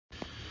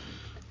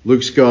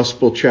Luke's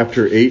Gospel,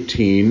 chapter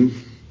 18,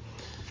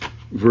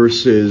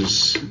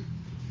 verses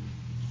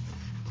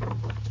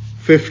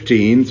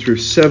 15 through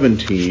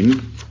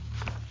 17.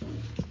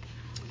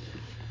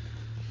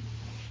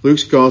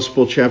 Luke's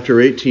Gospel,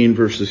 chapter 18,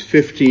 verses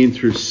 15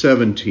 through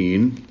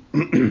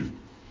 17.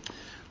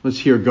 Let's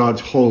hear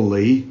God's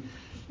holy,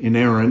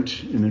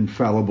 inerrant, and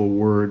infallible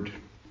word.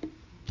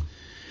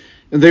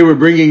 And they were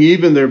bringing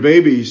even their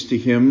babies to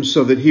him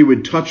so that he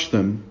would touch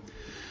them.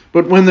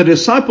 But when the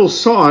disciples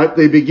saw it,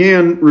 they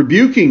began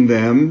rebuking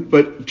them.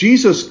 But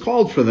Jesus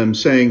called for them,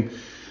 saying,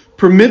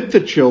 "Permit the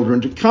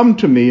children to come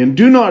to me, and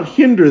do not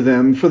hinder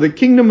them, for the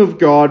kingdom of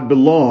God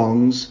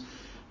belongs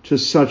to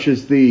such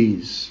as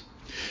these.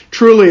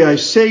 Truly I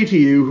say to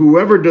you,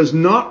 whoever does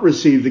not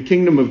receive the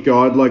kingdom of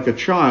God like a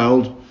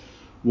child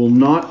will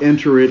not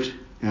enter it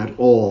at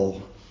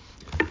all."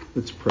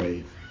 Let's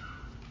pray.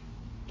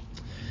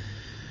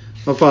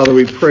 Oh, Father,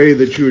 we pray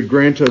that you would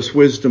grant us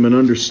wisdom and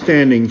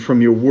understanding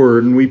from your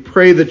word, and we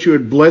pray that you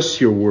would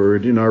bless your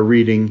word in our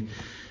reading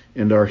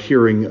and our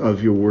hearing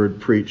of your word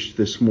preached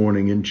this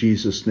morning. In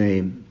Jesus'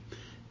 name,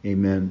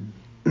 amen.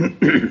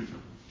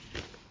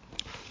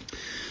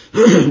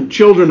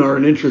 Children are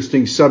an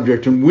interesting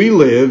subject, and we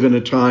live in a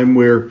time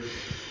where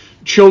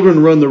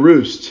children run the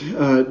roost.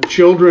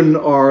 Children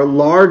are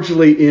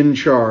largely in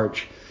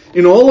charge.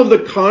 In all of the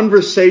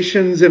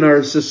conversations in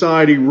our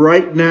society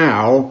right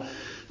now,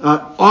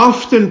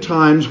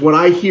 oftentimes what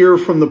I hear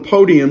from the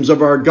podiums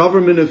of our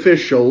government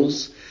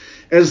officials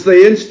as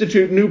they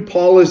institute new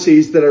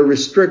policies that are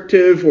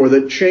restrictive or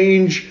that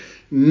change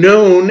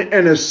known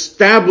and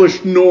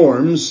established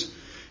norms,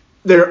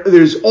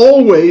 there's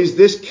always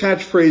this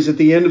catchphrase at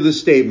the end of the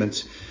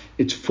statements: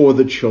 it's for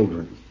the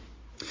children.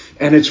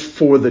 And it's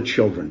for the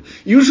children.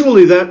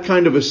 Usually that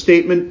kind of a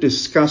statement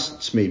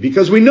disgusts me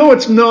because we know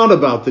it's not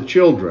about the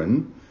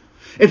children.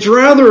 It's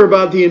rather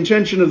about the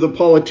intention of the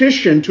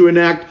politician to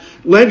enact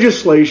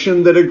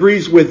legislation that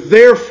agrees with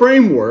their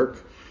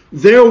framework,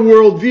 their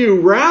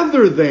worldview,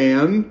 rather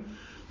than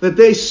that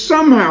they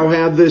somehow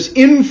have this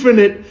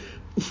infinite,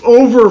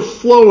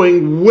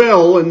 overflowing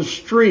well and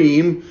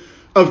stream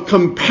of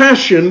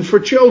compassion for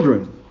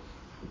children.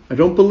 I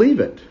don't believe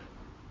it.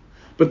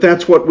 But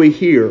that's what we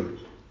hear.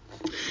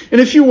 And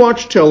if you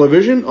watch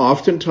television,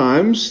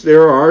 oftentimes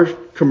there are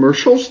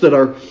commercials that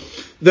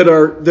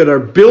are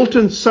built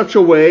in such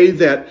a way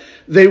that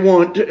they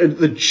want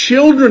the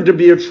children to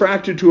be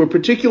attracted to a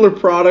particular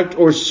product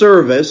or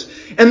service,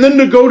 and then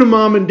to go to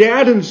mom and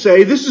dad and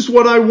say, "This is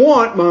what I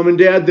want." Mom and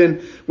dad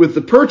then, with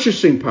the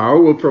purchasing power,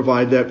 will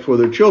provide that for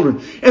their children.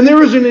 And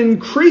there is an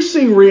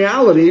increasing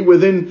reality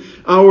within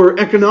our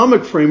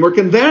economic framework,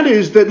 and that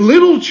is that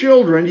little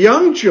children,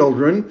 young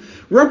children,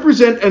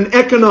 represent an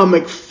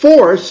economic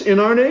force in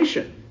our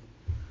nation.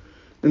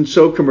 And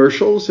so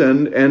commercials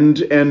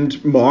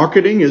and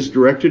marketing is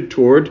directed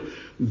toward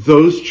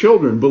those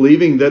children,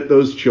 believing that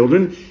those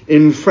children,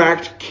 in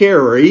fact,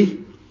 carry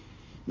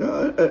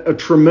a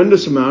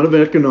tremendous amount of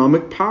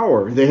economic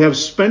power. They have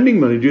spending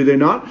money, do they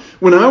not?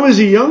 When I was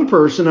a young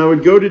person, I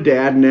would go to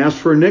Dad and ask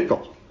for a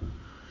nickel.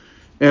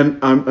 And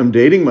I'm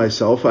dating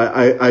myself.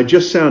 I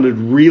just sounded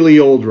really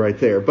old right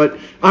there. But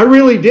I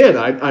really did.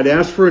 I'd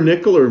ask for a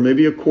nickel or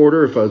maybe a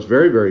quarter if I was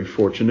very, very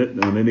fortunate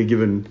on any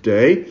given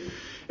day.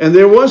 And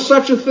there was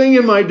such a thing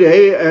in my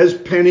day as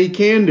penny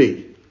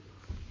candy.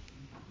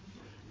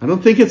 I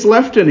don't think it's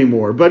left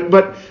anymore,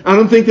 but I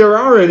don't think there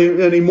are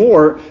any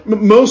more.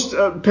 Most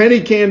penny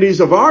candies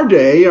of our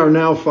day are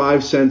now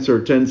 5 cents or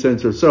 10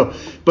 cents or so.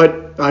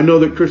 But I know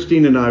that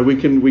Christine and I, we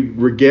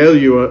regale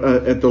you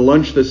at the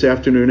lunch this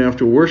afternoon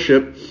after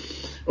worship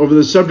over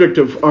the subject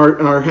of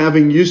our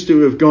having used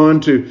to have gone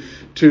to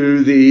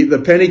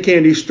the penny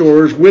candy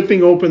stores,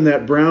 whipping open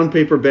that brown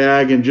paper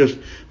bag and just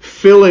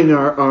filling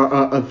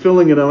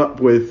it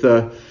up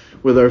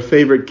with our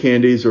favorite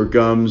candies or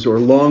gums or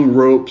long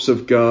ropes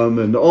of gum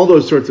and all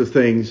those sorts of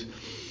things.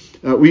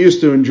 We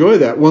used to enjoy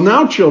that. Well,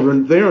 now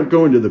children, they aren't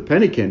going to the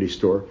penny candy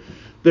store.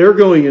 They're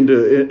going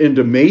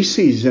into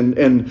Macy's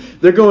and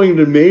they're going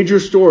into major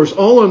stores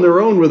all on their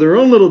own with their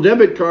own little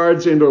debit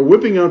cards and are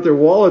whipping out their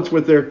wallets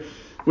with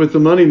the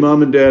money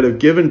mom and dad have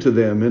given to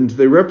them. And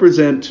they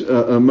represent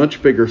a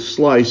much bigger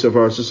slice of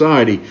our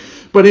society.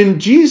 But in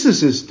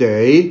Jesus'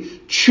 day,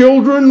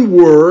 children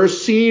were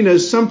seen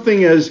as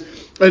something as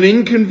an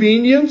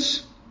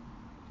inconvenience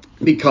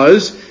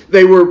because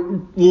they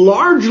were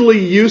largely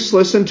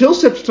useless until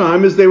such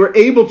time as they were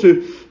able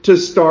to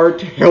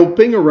start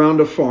helping around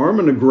a farm,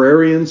 an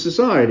agrarian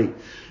society.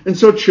 And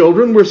so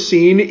children were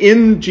seen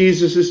in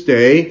Jesus'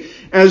 day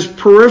as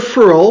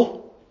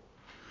peripheral,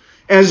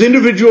 as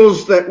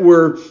individuals that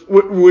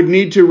would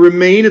need to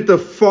remain at the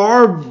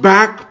far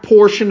back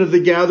portion of the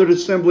gathered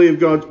assembly of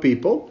God's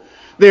people.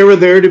 They were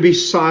there to be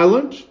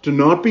silent, to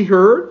not be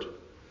heard.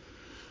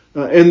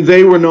 And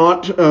they were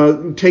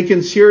not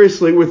taken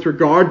seriously with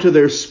regard to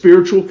their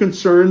spiritual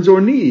concerns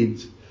or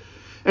needs.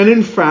 And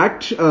in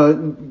fact,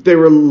 they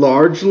were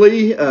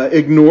largely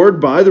ignored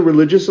by the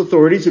religious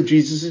authorities of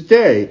Jesus'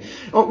 day,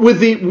 with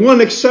the one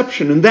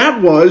exception, and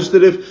that was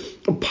that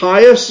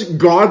pious,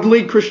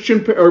 godly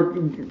Christian or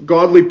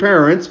godly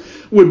parents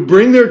would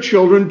bring their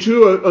children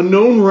to a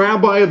known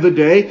rabbi of the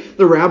day,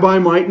 the rabbi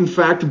might in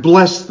fact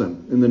bless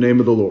them in the name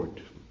of the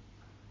Lord.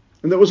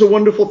 And that was a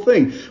wonderful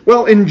thing.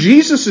 Well, in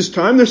Jesus'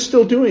 time, they're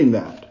still doing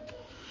that.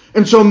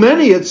 And so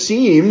many, it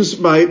seems,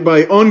 by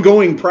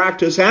ongoing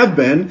practice, have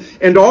been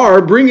and are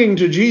bringing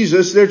to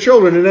Jesus their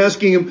children and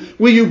asking him,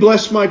 will you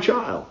bless my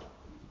child?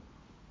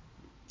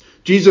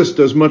 Jesus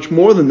does much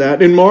more than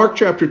that. In Mark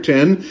chapter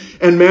 10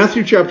 and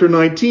Matthew chapter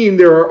 19,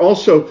 there are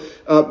also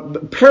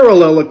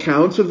parallel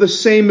accounts of the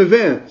same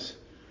events.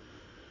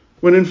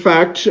 When in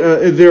fact,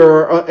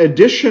 there are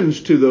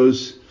additions to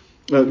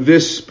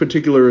this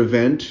particular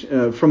event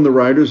from the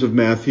writers of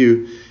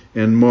Matthew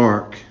and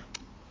Mark.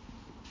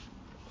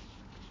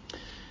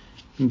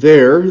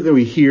 There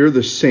we hear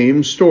the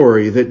same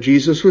story, that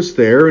Jesus was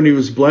there and he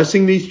was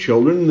blessing these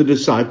children, and the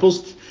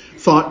disciples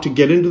thought to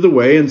get into the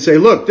way and say,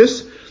 look,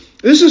 this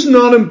is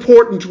not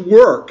important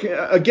work.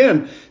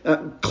 Again,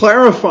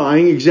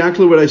 clarifying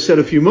exactly what I said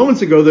a few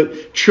moments ago,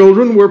 that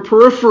children were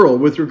peripheral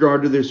with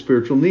regard to their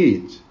spiritual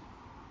needs.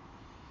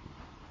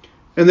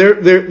 And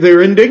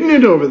they're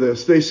indignant over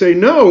this. They say,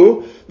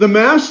 no, the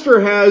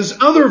master has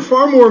other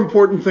far more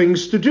important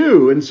things to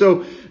do. And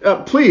so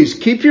please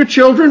keep your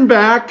children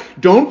back.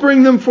 Don't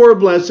bring them for a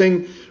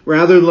blessing.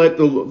 Rather let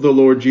the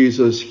Lord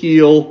Jesus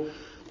heal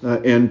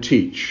and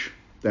teach.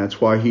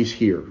 That's why he's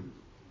here.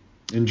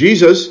 And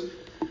Jesus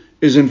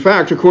is in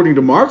fact, according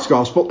to Mark's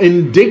gospel,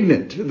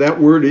 indignant.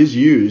 That word is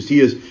used.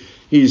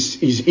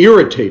 He's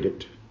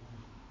irritated.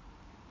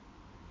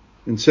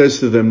 And says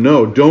to them,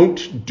 no,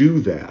 don't do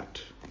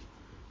that.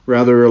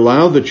 Rather,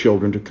 allow the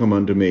children to come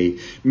unto me.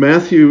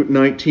 Matthew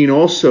 19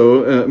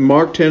 also,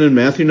 Mark 10 and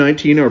Matthew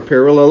 19 are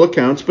parallel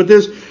accounts, but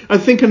there's, I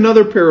think,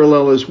 another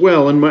parallel as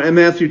well in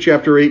Matthew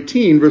chapter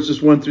 18,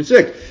 verses 1 through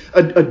 6.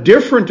 A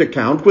different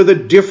account with a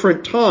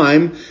different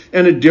time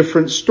and a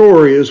different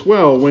story as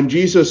well. When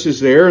Jesus is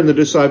there and the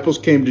disciples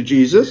came to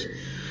Jesus,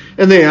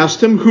 and they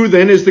asked him, who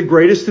then is the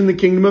greatest in the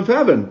kingdom of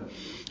heaven?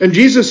 And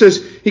Jesus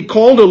says, he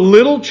called a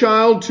little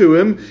child to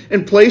him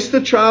and placed the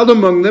child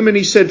among them. And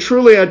he said,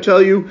 truly I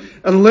tell you,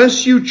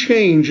 unless you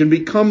change and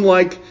become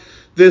like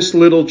this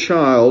little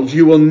child,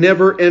 you will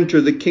never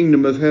enter the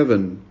kingdom of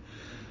heaven.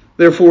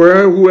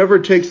 Therefore, whoever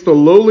takes the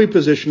lowly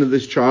position of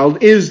this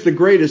child is the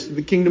greatest in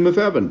the kingdom of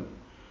heaven.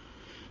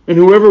 And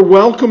whoever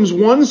welcomes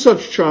one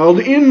such child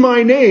in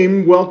my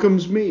name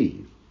welcomes me.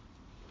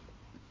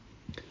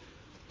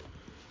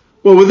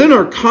 Well, within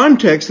our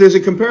context, there's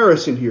a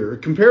comparison here. A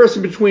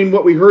comparison between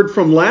what we heard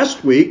from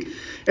last week,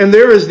 and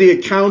there is the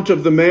account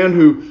of the man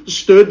who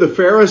stood, the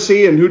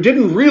Pharisee, and who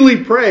didn't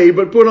really pray,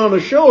 but put on a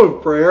show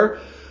of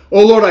prayer.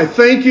 Oh Lord, I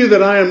thank you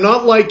that I am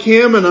not like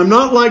him, and I'm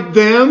not like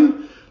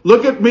them.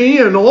 Look at me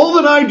and all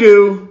that I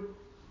do.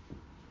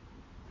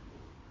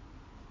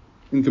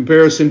 In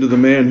comparison to the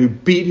man who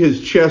beat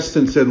his chest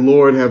and said,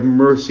 Lord, have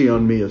mercy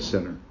on me, a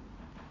sinner.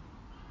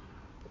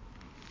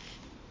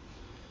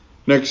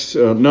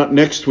 Not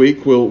next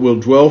week. We'll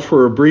dwell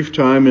for a brief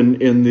time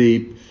in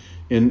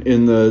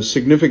the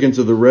significance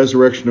of the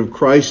resurrection of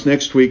Christ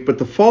next week. But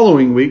the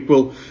following week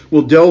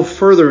we'll delve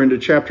further into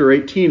chapter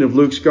 18 of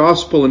Luke's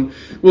Gospel, and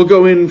we'll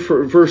go in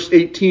for verse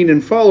 18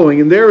 and following.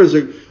 And there is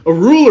a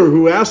ruler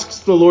who asks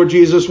the Lord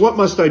Jesus, "What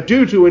must I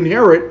do to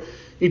inherit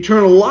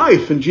eternal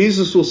life?" And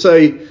Jesus will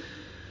say,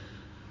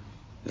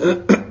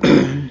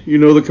 you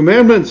know the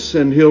commandments,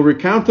 and he'll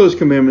recount those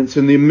commandments.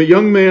 And the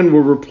young man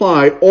will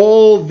reply,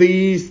 all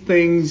these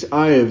things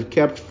I have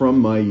kept from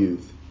my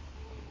youth.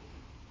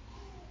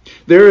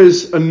 There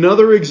is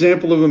another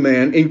example of a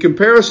man, in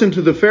comparison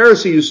to the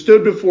Pharisee who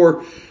stood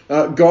before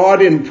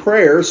God in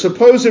prayer,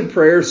 supposed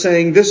prayer,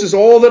 saying, this is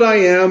all that I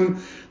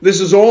am,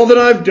 this is all that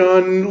I've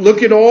done,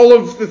 look at all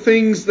of the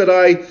things that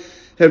I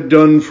have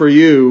done for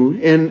you.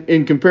 And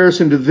in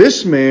comparison to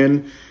this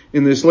man,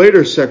 in this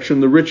later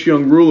section, the rich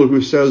young ruler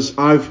who says,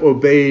 I've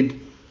obeyed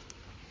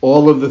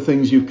all of the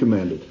things you've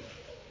commanded.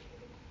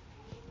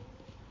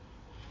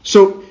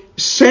 So,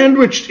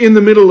 sandwiched in the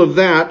middle of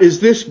that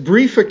is this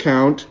brief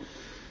account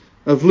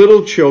of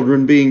little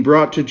children being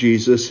brought to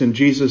Jesus, and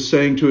Jesus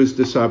saying to his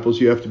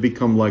disciples, you have to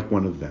become like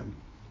one of them.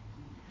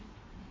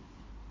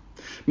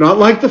 Not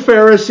like the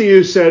Pharisee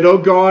who said, oh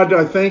God,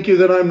 I thank you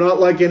that I'm not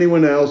like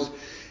anyone else,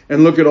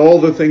 and look at all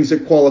the things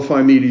that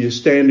qualify me to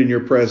stand in your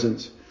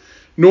presence.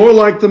 Nor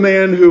like the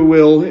man who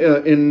will,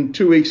 in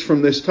 2 weeks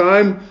from this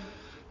time,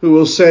 who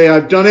will say,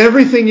 I've done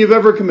everything you've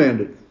ever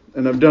commanded,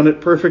 and I've done it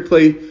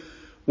perfectly.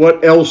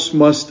 What else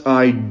must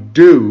I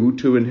do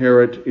to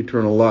inherit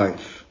eternal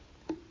life?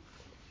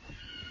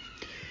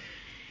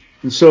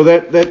 And so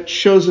that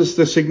shows us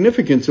the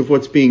significance of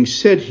what's being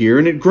said here,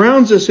 and it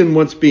grounds us in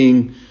what's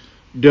being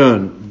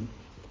done.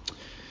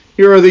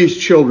 Here are these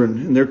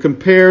children, and they're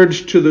compared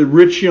to the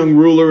rich young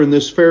ruler and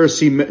this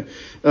Pharisee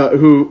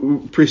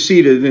who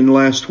preceded in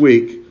last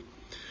week.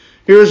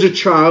 Here's a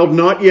child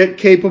not yet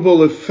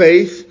capable of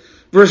faith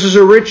versus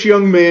a rich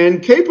young man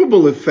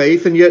capable of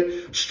faith and yet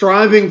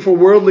striving for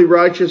worldly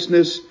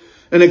righteousness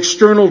and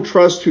external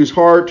trust, whose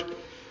heart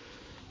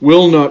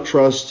will not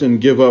trust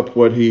and give up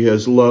what he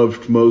has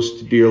loved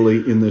most dearly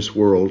in this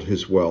world,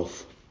 his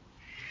wealth.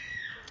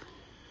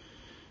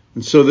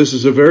 And so this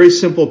is a very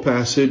simple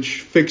passage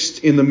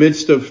fixed in the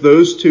midst of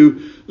those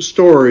two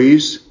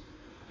stories.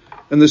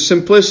 And the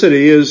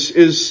simplicity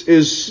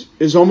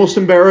is almost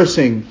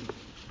embarrassing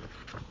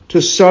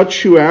to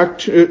such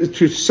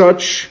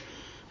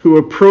who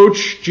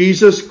approach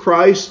Jesus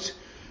Christ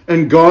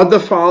and God the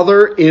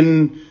Father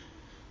in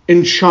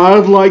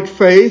childlike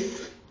faith.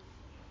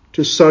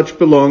 To such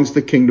belongs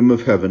the kingdom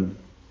of heaven.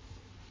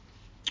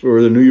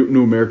 Or the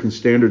New American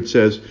Standard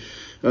says,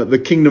 the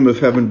kingdom of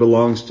heaven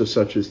belongs to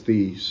such as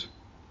these.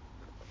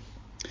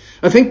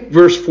 I think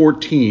verse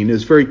 14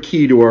 is very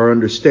key to our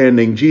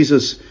understanding.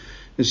 Jesus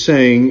is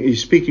saying,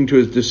 he's speaking to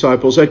his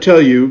disciples, I tell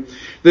you,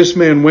 this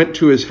man went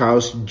to his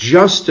house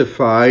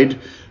justified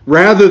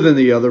rather than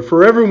the other.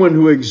 For everyone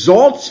who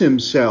exalts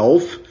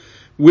himself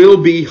will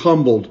be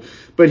humbled,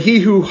 but he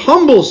who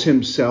humbles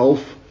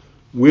himself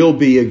will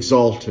be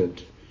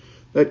exalted.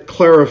 That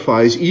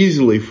clarifies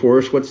easily for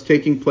us what's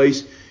taking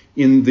place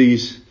in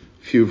these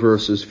few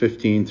verses,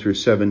 15 through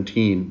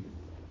 17.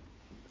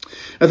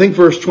 I think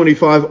verse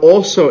 25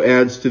 also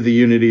adds to the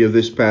unity of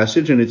this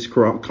passage and its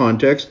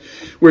context,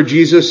 where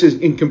Jesus is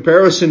in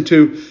comparison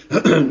to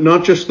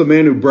not just the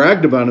man who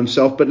bragged about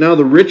himself, but now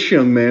the rich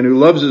young man who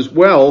loves his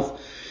wealth.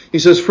 He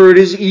says, for it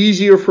is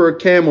easier for a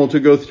camel to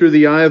go through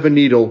the eye of a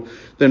needle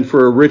than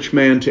for a rich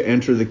man to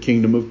enter the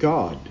kingdom of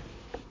God.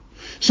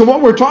 So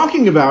what we're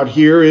talking about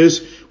here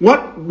is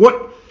by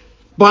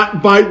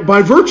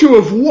virtue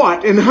of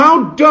what and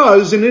how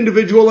does an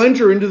individual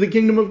enter into the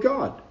kingdom of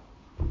God?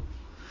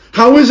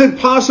 How is it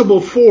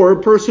possible for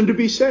a person to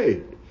be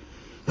saved?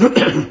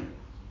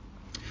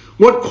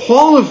 What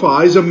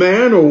qualifies a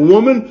man or a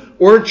woman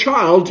or a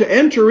child to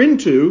enter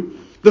into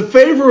the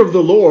favor of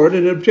the Lord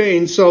and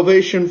obtain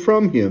salvation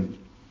from him?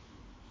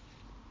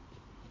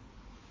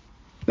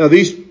 Now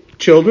these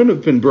children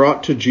have been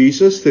brought to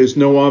Jesus. There's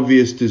no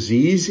obvious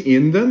disease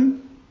in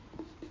them.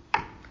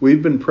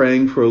 We've been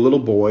praying for a little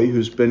boy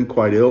who's been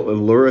quite ill,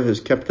 and Laura has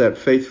kept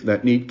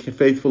that need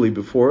faithfully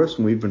before us,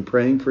 and we've been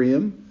praying for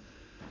him.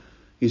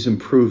 He's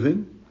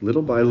improving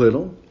little by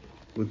little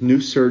with new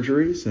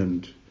surgeries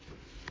and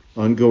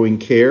ongoing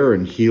care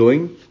and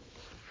healing.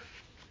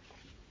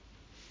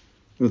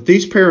 But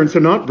these parents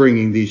are not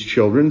bringing these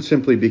children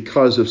simply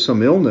because of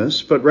some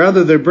illness, but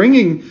rather they're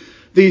bringing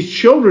these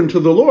children to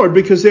the Lord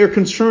because they're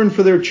concerned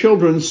for their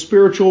children's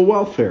spiritual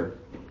welfare.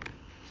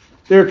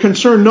 They're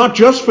concerned not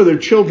just for their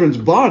children's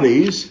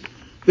bodies,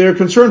 they're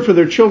concerned for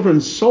their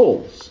children's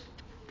souls.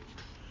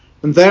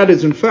 And that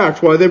is in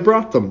fact why they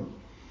brought them.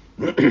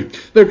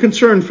 They're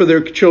concerned for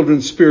their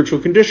children's spiritual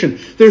condition.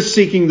 They're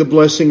seeking the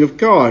blessing of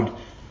God.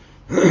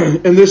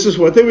 And this is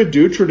what they would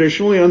do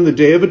traditionally on the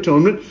Day of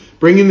Atonement,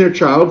 bringing their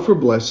child for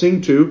blessing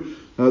to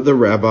the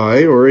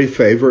rabbi or a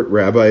favorite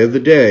rabbi of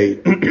the day.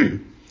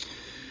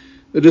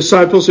 The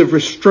disciples have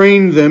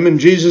restrained them, and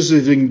Jesus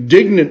is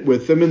indignant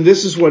with them. And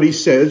this is what he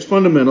says,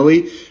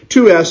 fundamentally,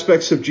 two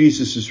aspects of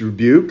Jesus'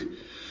 rebuke.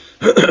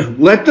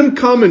 Let them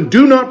come and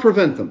do not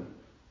prevent them.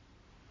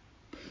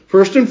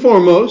 First and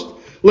foremost,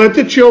 let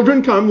the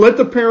children come. Let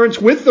the parents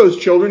with those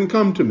children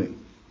come to me.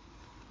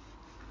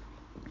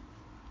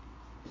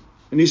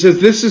 And he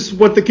says this is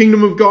what the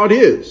kingdom of God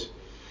is.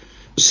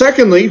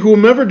 Secondly,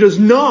 whomever does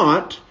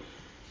not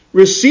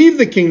receive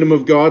the kingdom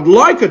of God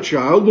like a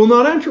child will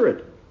not enter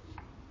it.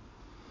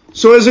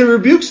 So as he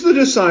rebukes the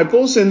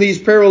disciples in these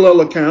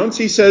parallel accounts,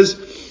 he says,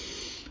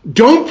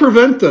 don't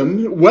prevent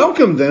them,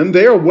 welcome them,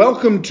 they are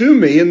welcome to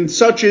me, and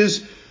such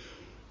is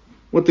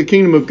what the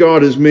kingdom of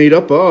God is made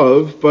up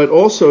of. But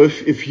also,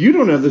 if you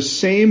don't have the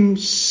same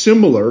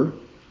similar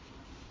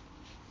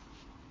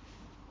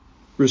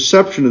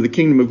reception of the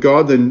kingdom of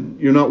God, then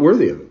you're not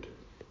worthy of it.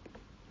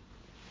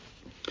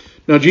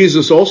 Now,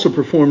 Jesus also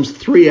performs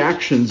three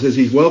actions as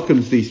he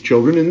welcomes these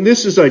children, and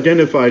this is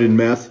identified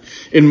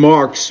in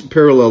Mark's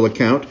parallel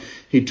account.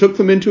 He took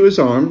them into his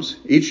arms,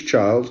 each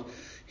child,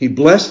 he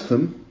blessed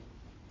them,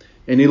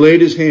 and he laid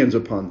his hands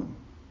upon them.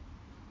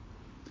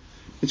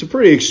 It's a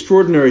pretty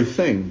extraordinary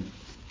thing.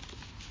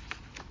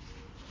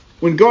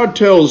 When God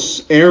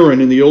tells Aaron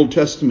in the Old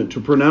Testament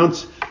to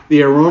pronounce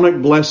the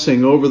Aaronic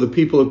blessing over the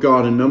people of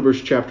God in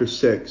Numbers chapter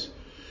 6,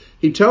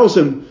 he tells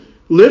him,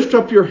 lift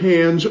up your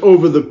hands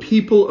over the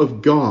people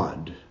of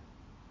God.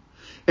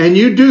 And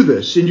you do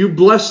this, and you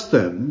bless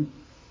them.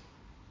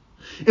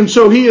 And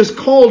so he is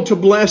called to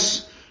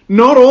bless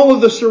not all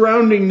of the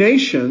surrounding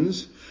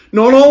nations,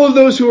 not all of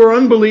those who are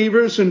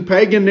unbelievers and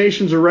pagan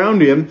nations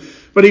around him,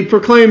 but he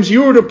proclaims,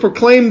 you are to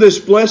proclaim this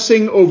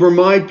blessing over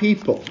my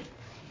people.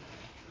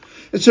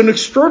 It's an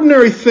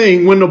extraordinary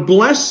thing when a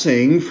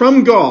blessing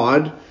from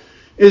God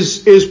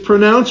is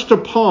pronounced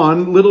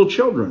upon little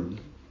children.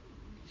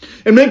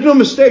 And make no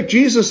mistake,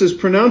 Jesus is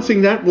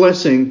pronouncing that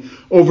blessing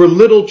over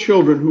little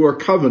children who are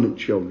covenant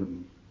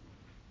children,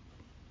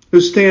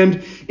 who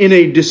stand in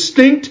a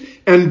distinct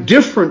and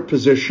different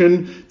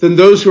position than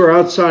those who are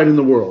outside in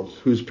the world,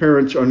 whose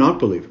parents are not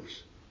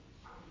believers.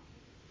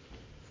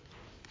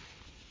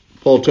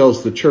 Paul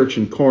tells the church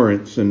in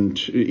Corinth, and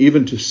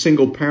even to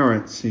single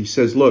parents, he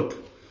says, look,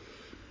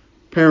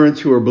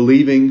 parents who are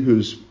believing,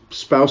 whose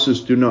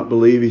spouses do not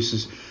believe, he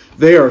says,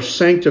 they are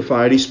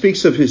sanctified. He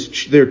speaks of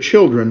their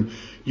children.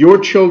 Your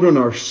children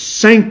are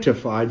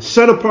sanctified,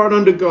 set apart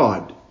unto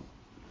God,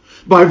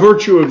 by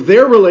virtue of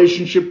their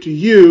relationship to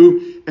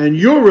you and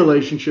your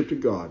relationship to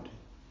God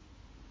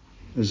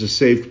as a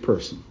saved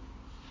person.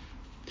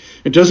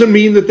 It doesn't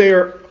mean that they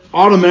are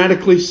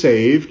automatically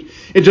saved.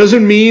 It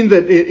doesn't mean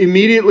that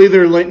immediately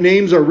their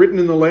names are written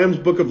in the Lamb's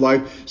Book of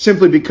Life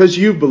simply because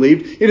you've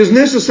believed. It is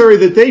necessary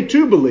that they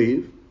too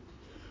believe.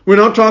 We're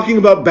not talking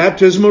about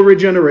baptismal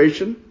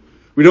regeneration.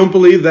 We don't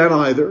believe that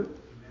either.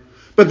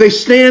 But they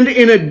stand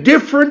in a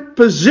different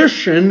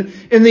position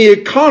in the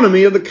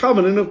economy of the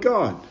covenant of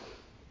God.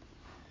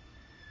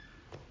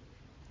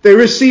 They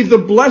receive the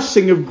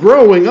blessing of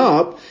growing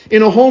up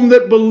in a home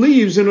that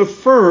believes and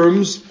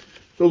affirms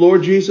the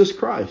Lord Jesus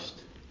Christ.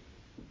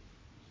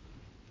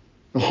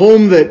 A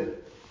home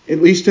that,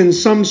 at least in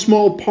some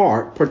small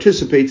part,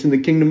 participates in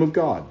the kingdom of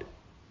God.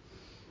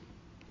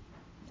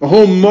 A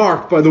home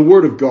marked by the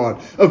Word of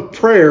God, of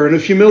prayer and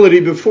of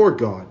humility before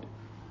God.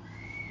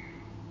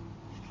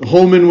 A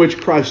home in which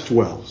Christ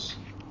dwells.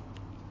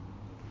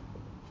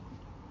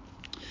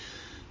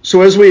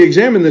 So as we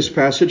examine this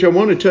passage, I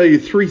want to tell you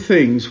three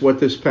things what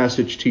this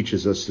passage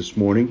teaches us this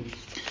morning.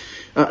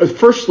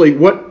 Firstly,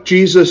 what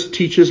Jesus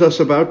teaches us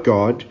about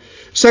God.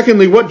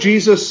 Secondly, what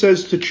Jesus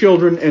says to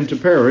children and to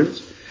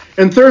parents.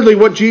 And thirdly,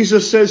 what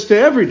Jesus says to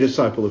every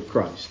disciple of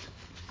Christ.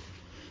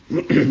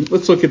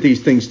 Let's look at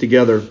these things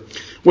together.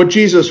 What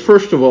Jesus,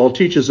 first of all,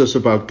 teaches us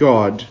about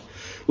God.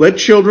 Let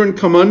children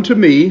come unto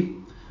me,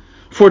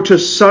 for to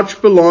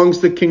such belongs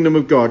the kingdom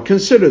of God.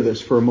 Consider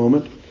this for a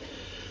moment.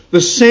 The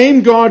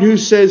same God who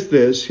says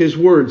this, his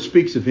word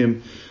speaks of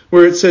him,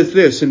 where it says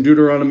this in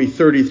Deuteronomy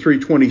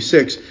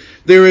 33:26,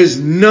 there is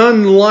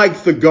none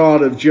like the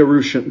God of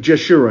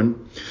Jeshurun,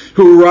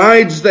 who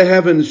rides the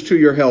heavens to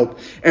your help,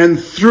 and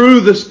through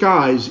the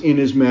skies in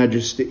his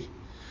majesty.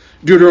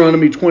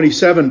 Deuteronomy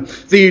 27,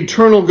 the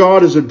eternal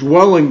God is a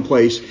dwelling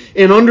place,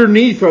 and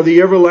underneath are the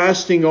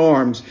everlasting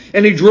arms.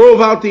 And he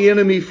drove out the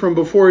enemy from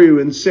before you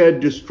and said,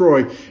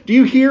 destroy. Do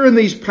you hear in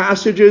these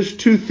passages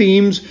two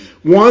themes?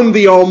 One,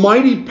 the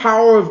almighty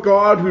power of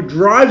God who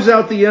drives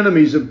out the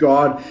enemies of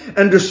God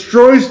and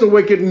destroys the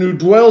wicked and who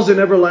dwells in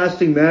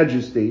everlasting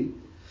majesty.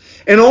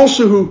 And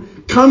also who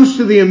comes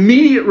to the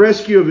immediate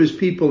rescue of his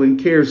people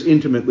and cares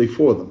intimately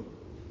for them.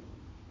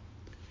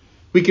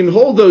 We can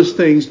hold those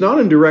things not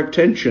in direct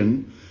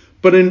tension,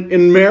 but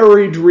in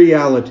married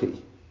reality.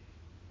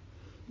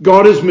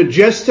 God is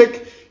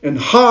majestic and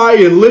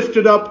high and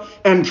lifted up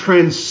and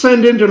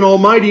transcendent and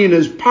almighty in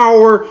his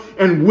power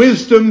and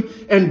wisdom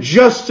and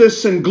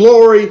justice and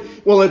glory.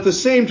 While at the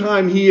same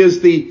time he is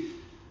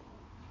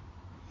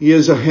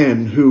a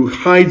hen who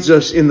hides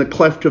us in the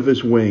cleft of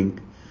his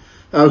wing.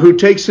 Who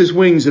takes his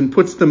wings and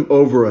puts them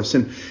over us.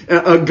 And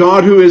a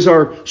God who is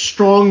our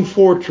strong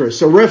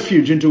fortress, a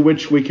refuge into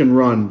which we can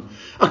run.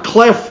 A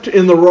cleft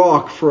in the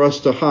rock for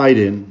us to hide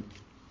in.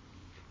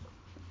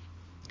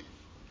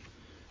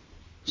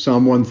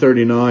 Psalm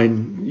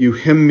 139, you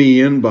hem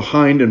me in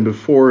behind and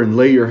before and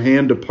lay your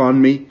hand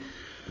upon me.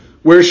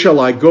 Where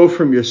shall I go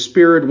from your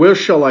spirit? Where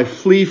shall I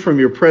flee from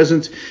your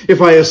presence?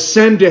 If I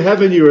ascend to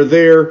heaven, you are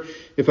there.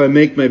 If I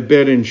make my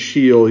bed in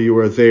Sheol, you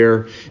are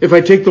there. If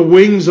I take the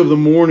wings of the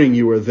morning,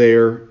 you are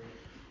there.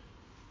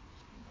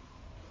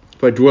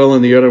 If I dwell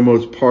in the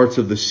uttermost parts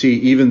of the sea,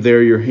 even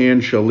there your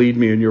hand shall lead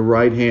me and your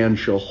right hand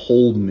shall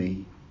hold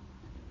me.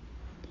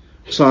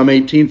 Psalm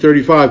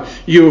 18:35,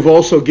 you have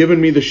also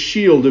given me the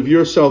shield of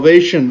your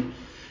salvation.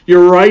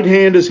 Your right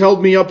hand has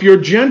held me up. Your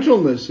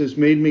gentleness has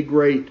made me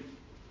great.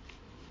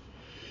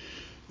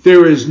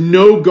 There is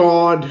no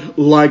God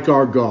like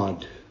our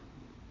God.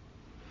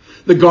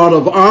 The God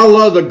of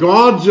Allah, the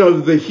gods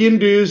of the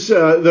Hindus,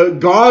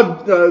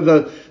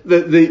 the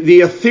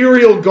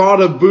ethereal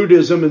God of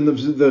Buddhism and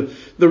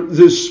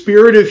the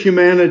spirit of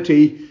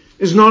humanity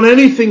is not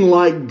anything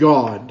like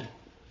God.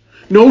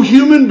 No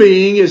human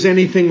being is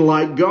anything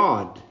like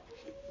God.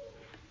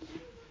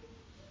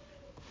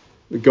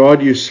 The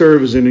God you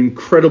serve is an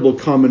incredible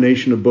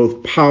combination of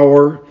both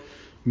power,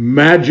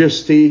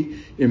 majesty,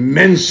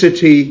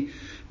 immensity,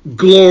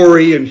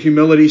 glory and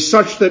humility,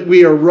 such that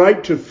we are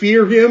right to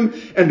fear him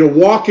and to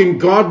walk in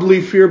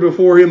godly fear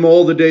before him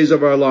all the days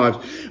of our lives.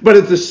 But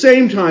at the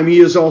same time,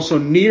 he is also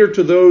near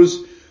to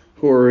those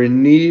who are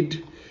in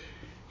need.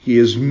 He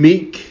is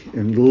meek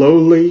and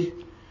lowly,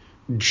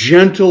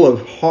 gentle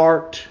of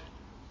heart,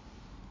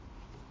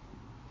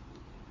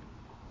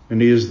 and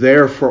he is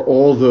there for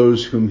all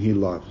those whom he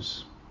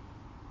loves.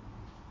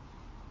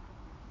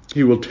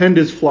 He will tend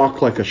his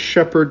flock like a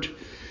shepherd.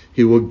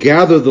 He will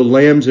gather the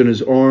lambs in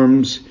his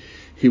arms.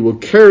 He will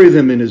carry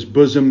them in his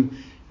bosom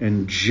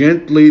and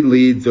gently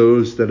lead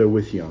those that are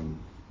with young.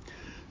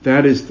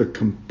 That is the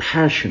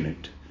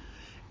compassionate,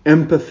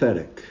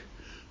 empathetic,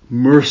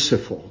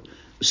 merciful,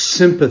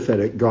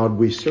 sympathetic God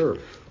we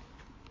serve,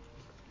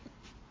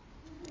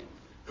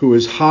 who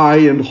is high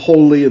and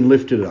holy and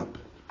lifted up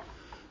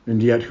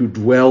and yet who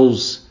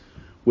dwells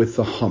with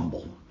the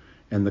humble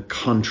and the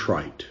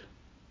contrite.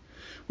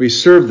 We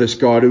serve this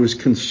God who is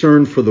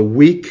concerned for the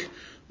weak,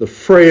 the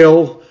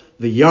frail,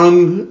 the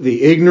young,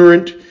 the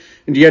ignorant,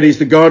 and yet he's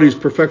the God whose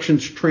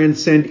perfections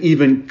transcend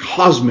even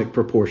cosmic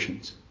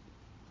proportions.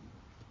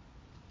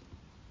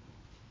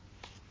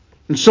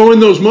 And so in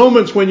those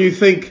moments when you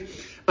think,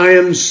 I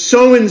am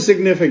so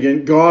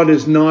insignificant, God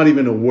is not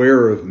even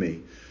aware of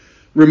me,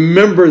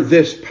 remember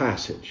this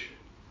passage.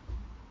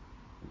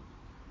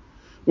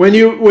 When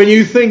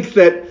you think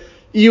that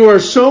you are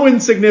so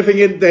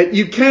insignificant that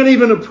you can't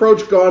even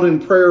approach God in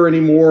prayer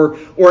anymore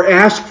or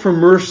ask for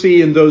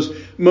mercy in those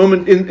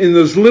moments, in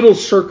those little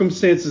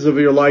circumstances of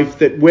your life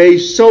that weigh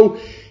so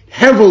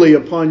heavily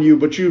upon you,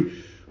 but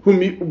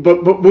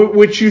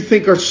which you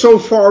think are so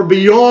far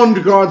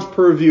beyond God's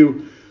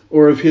purview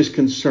or of his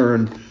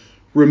concern.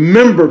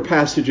 Remember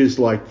passages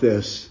like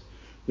this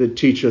that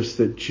teach us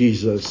that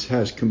Jesus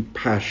has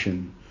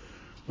compassion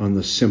on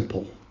the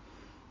simple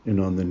and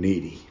on the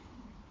needy.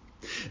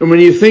 And when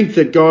you think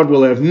that God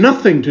will have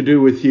nothing to do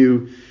with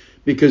you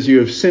because you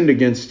have sinned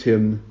against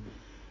him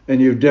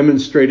and you've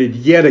demonstrated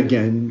yet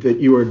again that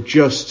you are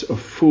just a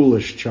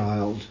foolish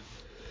child,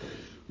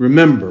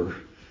 remember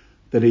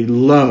that he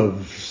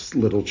loves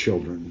little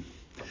children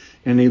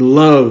and he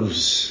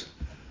loves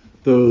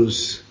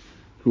those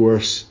who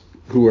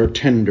are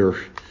tender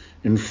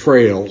and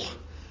frail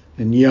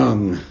and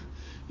young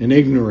and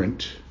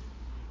ignorant,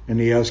 and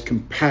he has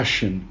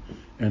compassion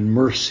and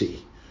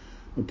mercy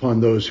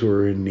upon those who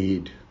are in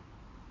need.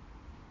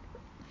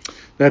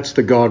 That's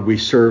the God we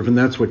serve, and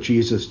that's what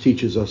Jesus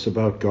teaches us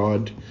about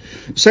God.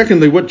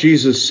 Secondly, what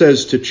Jesus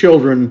says to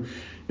children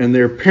and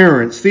their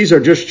parents. These are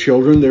just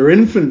children, they're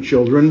infant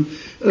children,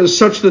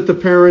 such that the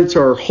parents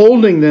are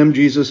holding them.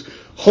 Jesus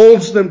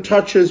holds them,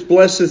 touches,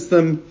 blesses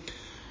them.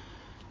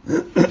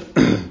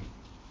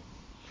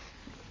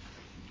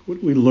 What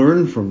do we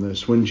learn from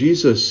this? When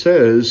Jesus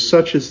says,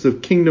 such is the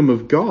kingdom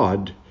of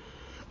God,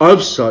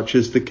 of such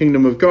is the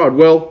kingdom of God.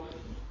 Well,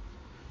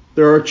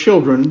 there are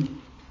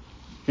children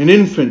and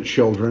infant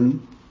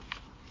children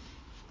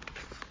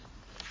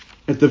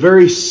at the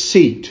very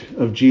seat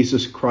of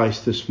Jesus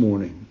Christ this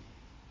morning.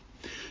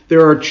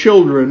 There are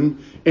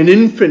children and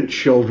infant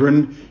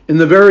children in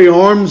the very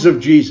arms of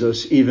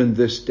Jesus even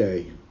this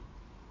day.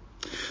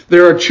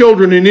 There are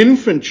children and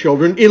infant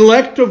children,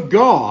 elect of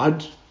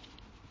God,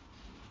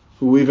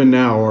 who even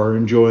now are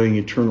enjoying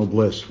eternal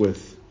bliss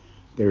with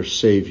their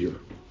Savior.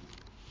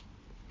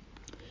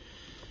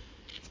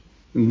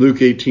 In Luke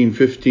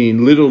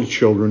 18:15, little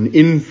children,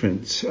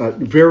 infants,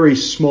 very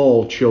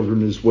small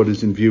children is what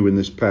is in view in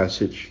this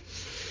passage.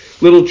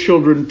 Little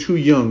children too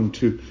young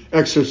to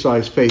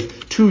exercise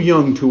faith, too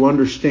young to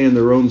understand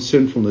their own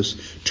sinfulness,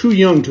 too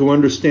young to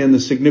understand the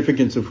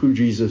significance of who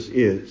Jesus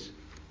is.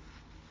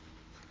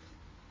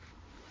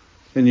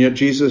 And yet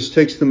Jesus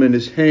takes them in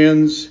his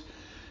hands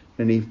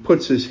and he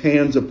puts his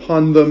hands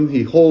upon them,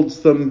 he holds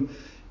them,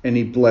 and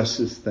he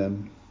blesses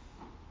them.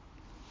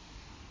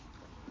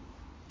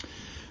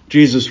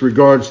 Jesus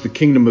regards the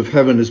kingdom of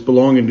heaven as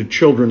belonging to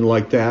children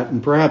like that,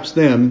 and perhaps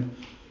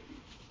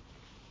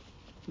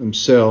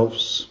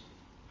themselves.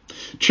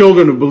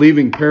 Children of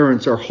believing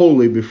parents are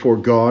holy before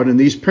God, and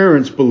these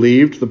parents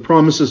believed the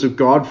promises of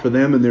God for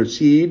them and their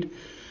seed,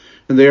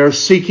 and they are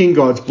seeking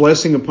God's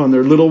blessing upon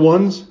their little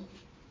ones.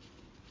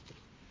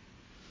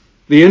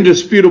 The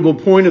indisputable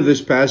point of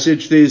this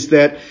passage is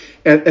that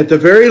at the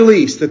very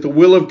least, that the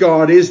will of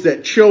God is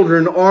that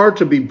children are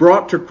to be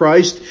brought to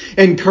Christ,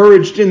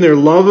 encouraged in their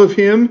love of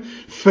him,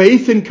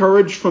 faith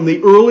encouraged from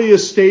the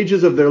earliest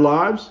stages of their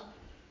lives,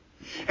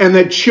 and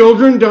that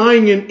children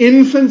dying in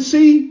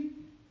infancy,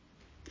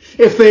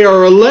 if they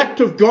are elect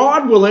of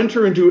God, will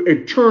enter into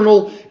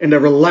eternal and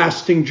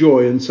everlasting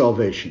joy and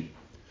salvation.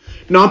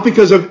 Not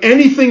because of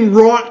anything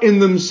wrought in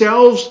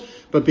themselves,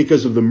 but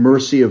because of the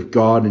mercy of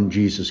God in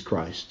Jesus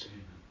Christ.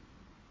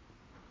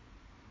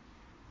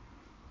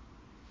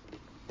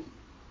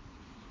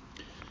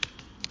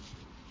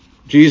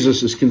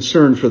 Jesus is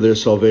concerned for their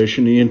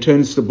salvation. He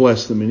intends to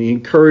bless them, and he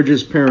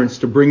encourages parents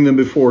to bring them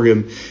before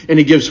him. And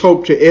he gives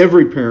hope to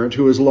every parent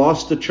who has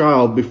lost a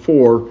child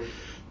before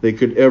they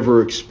could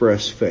ever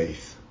express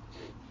faith.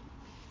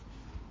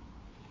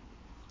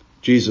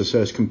 Jesus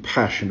has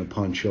compassion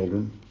upon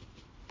children.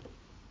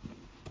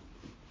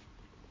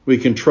 We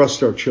can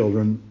trust our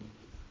children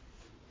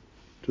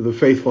to the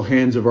faithful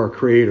hands of our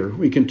Creator.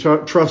 We can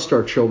trust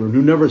our children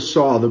who never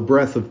saw the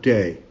breath of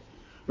day,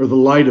 or the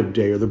light of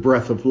day, or the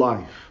breath of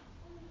life.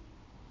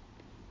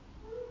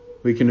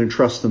 We can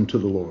entrust them to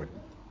the Lord,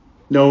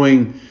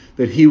 knowing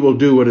that he will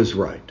do what is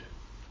right.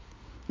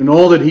 And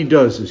all that he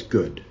does is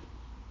good.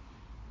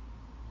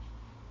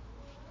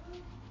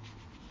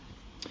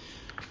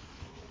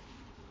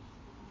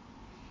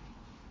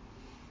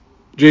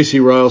 J.C.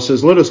 Ryle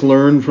says, let us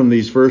learn from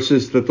these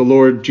verses that the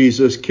Lord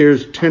Jesus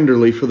cares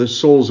tenderly for the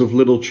souls of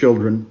little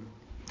children.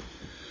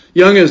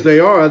 Young as they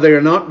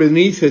are not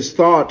beneath his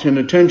thought and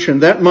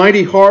attention. That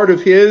mighty heart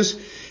of his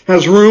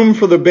has room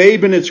for the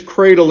babe in its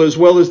cradle as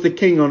well as the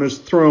king on his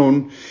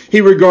throne.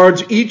 He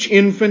regards each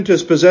infant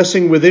as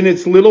possessing within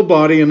its little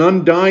body an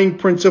undying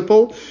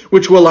principle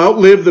which will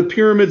outlive the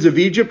pyramids of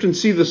Egypt and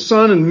see the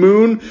sun and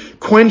moon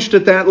quenched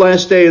at that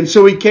last day. And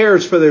so he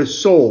cares for their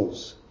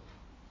souls.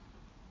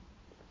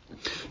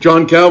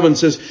 John Calvin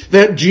says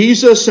that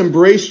Jesus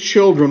embraced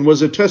children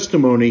was a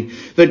testimony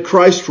that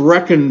Christ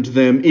reckoned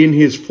them in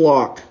his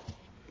flock.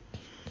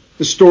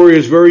 The story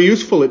is very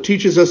useful. It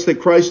teaches us that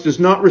Christ does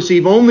not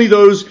receive only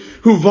those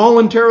who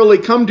voluntarily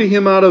come to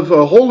him out of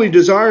a holy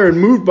desire and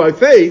moved by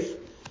faith,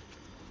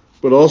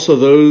 but also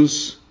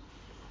those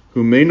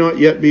who may not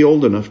yet be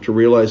old enough to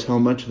realize how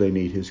much they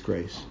need his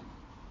grace.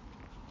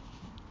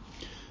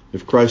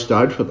 If Christ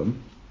died for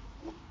them,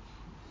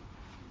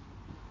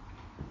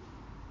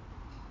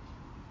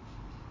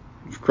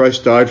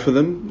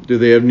 do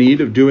they have need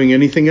of doing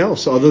anything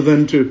else other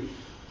than to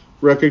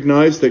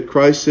recognize that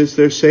Christ is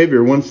their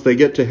Savior once they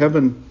get to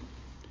heaven?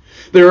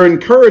 There are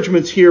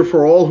encouragements here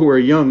for all who are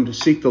young to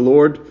seek the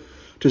Lord,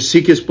 to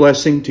seek his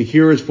blessing, to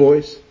hear his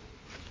voice.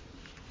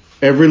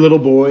 Every little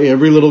boy,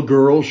 every little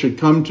girl should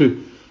come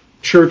to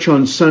church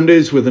on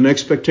Sundays with an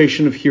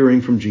expectation of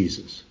hearing from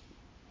Jesus,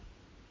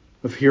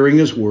 of hearing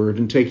his word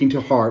and taking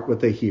to heart what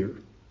they hear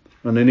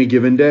on any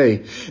given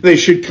day. They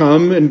should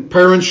come, and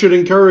parents should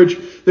encourage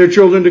their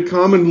children to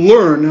come and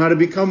learn how to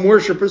become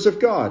worshipers of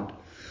God.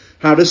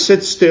 How to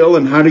sit still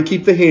and how to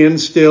keep the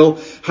hands still,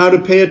 how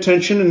to pay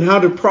attention and how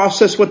to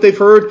process what they've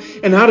heard,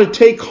 and how to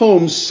take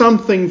home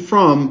something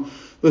from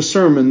the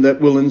sermon that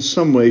will in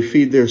some way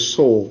feed their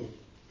soul.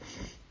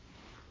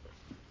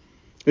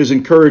 There's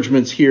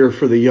encouragements here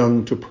for the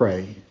young to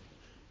pray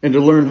and to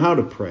learn how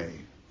to pray.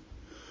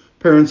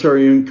 Parents, are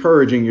you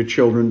encouraging your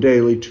children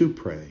daily to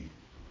pray?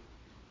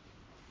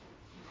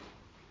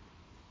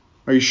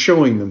 Are you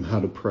showing them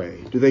how to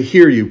pray? Do they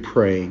hear you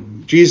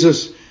praying?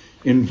 Jesus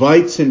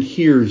invites and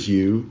hears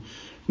you,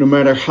 no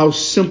matter how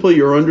simple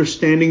your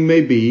understanding may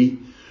be,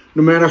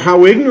 no matter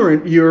how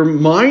ignorant your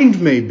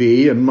mind may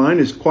be, and mine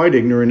is quite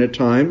ignorant at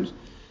times.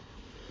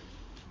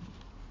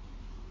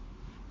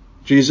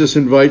 Jesus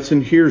invites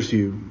and hears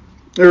you.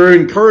 There are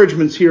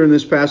encouragements here in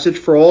this passage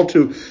for all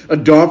to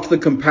adopt the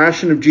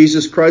compassion of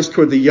Jesus Christ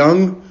toward the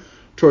young,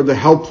 toward the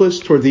helpless,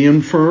 toward the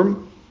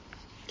infirm.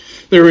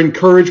 There are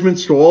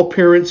encouragements to all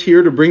parents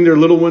here to bring their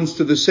little ones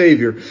to the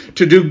Savior,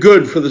 to do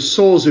good for the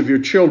souls of your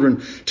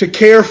children, to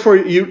care for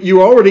you.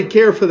 You already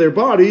care for their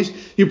bodies.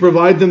 You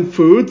provide them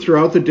food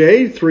throughout the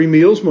day, 3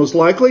 meals most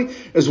likely,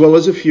 as well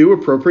as a few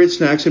appropriate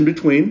snacks in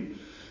between.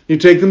 You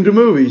take them to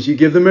movies. You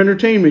give them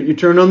entertainment. You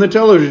turn on the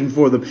television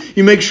for them.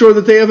 You make sure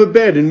that they have a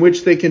bed in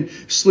which they can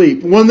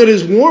sleep, one that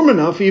is warm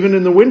enough even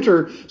in the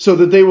winter so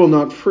that they will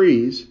not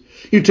freeze.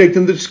 You take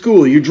them to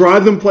school. You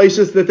drive them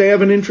places that they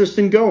have an interest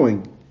in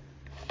going.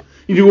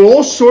 You do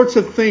all sorts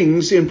of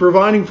things in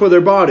providing for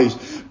their bodies.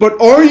 But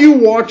are you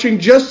watching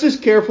just as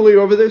carefully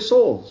over their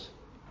souls?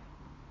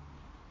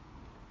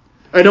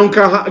 I don't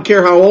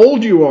care how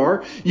old you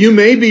are. You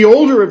may be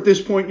older at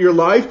this point in your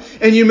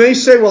life, and you may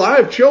say, well, I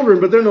have children,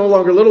 but they're no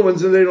longer little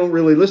ones, and they don't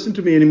really listen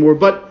to me anymore.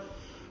 But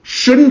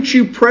shouldn't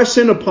you press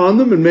in upon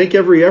them and make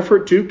every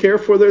effort to care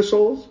for their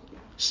souls?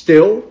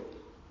 Still,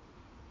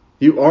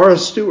 you are a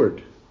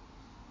steward.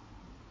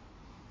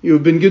 You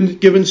have been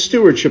given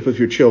stewardship of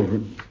your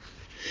children.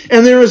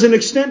 And there is an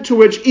extent to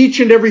which each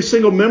and every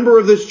single member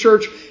of this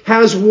church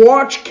has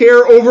watch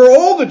care over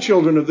all the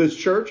children of this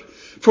church.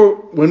 For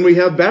when we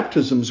have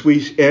baptisms,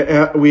 we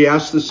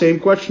ask the same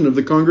question of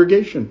the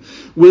congregation.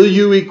 Will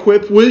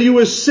you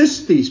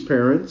assist these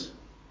parents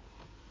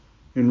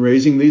in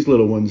raising these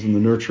little ones in the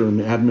nurture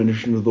and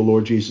admonition of the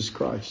Lord Jesus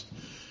Christ?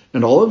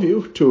 And all of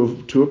you,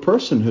 to a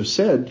person, have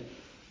said,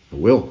 I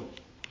will.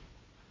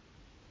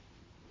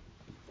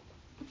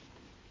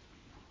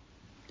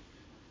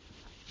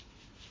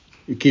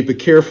 You keep a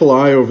careful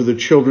eye over the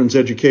children's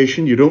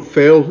education. You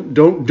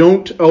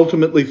don't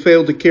ultimately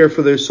fail to care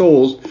for their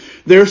souls.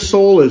 Their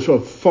soul is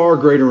of far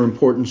greater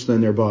importance than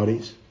their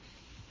bodies.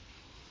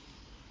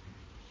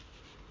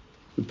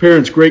 The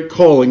parents' great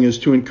calling is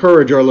to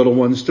encourage our little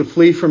ones to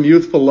flee from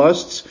youthful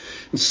lusts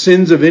and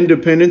sins of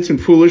independence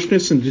and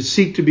foolishness, and to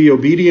seek to be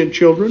obedient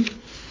children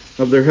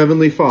of their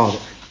Heavenly Father.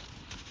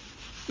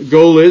 The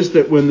goal is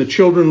that when the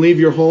children leave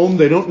your home,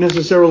 they don't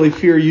necessarily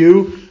fear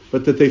you,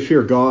 but that they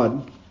fear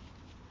God.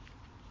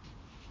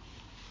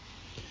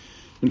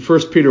 In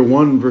 1 Peter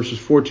 1, verses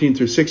 14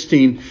 through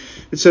 16,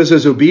 it says,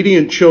 as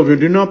obedient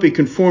children, do not be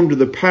conformed to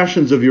the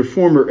passions of your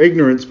former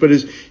ignorance, but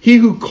as he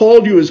who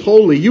called you is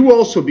holy, you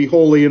also be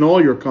holy in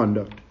all your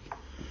conduct.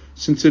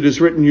 Since it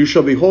is written, you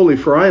shall be holy,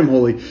 for I am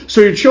holy.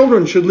 So your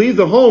children should leave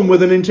the home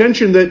with an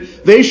intention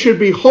that they should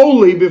be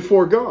holy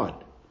before God.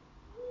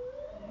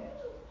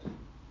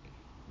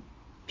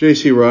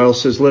 J.C. Ryle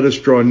says, let us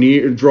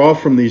draw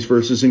from these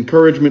verses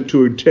encouragement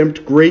to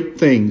attempt great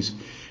things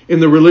in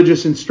the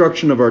religious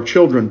instruction of our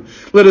children.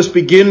 Let us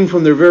begin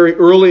from their very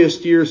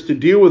earliest years to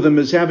deal with them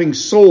as having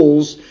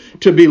souls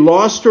to be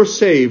lost or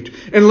saved,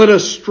 and let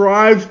us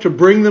strive to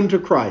bring them to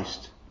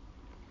Christ.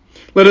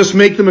 Let us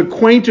make them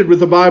acquainted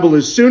with the Bible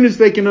as soon as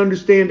they can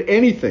understand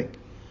anything.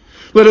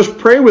 Let us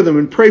pray with them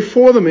and pray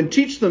for them and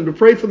teach them to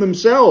pray for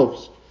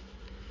themselves.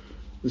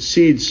 The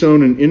seed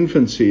sown in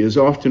infancy is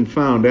often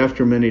found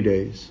after many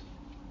days.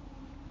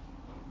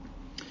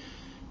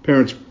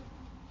 Parents,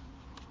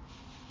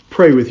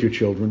 pray with your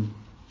children.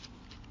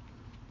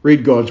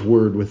 Read God's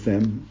Word with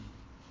them.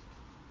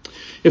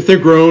 If they're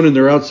grown and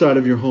they're outside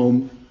of your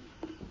home,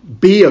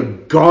 be a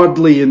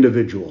godly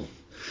individual.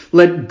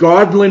 Let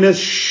godliness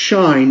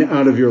shine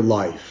out of your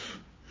life.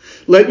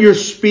 Let your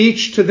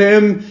speech to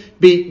them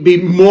be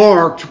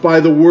marked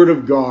by the Word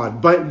of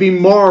God. Be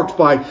marked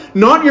by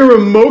not your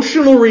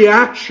emotional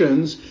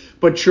reactions,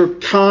 but your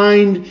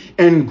kind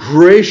and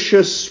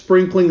gracious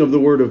sprinkling of the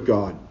Word of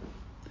God.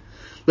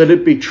 Let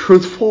it be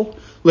truthful.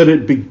 Let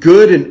it be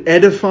good and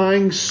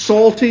edifying,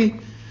 salty,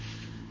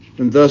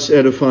 and thus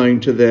edifying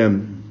to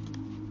them.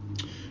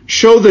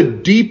 Show the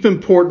deep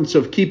importance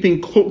of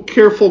keeping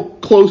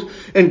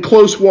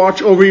close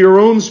watch over your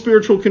own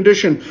spiritual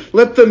condition.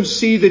 Let them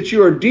see that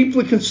you are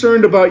deeply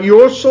concerned about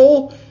your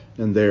soul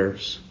and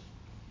theirs.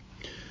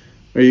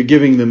 Are you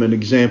giving them an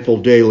example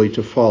daily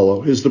to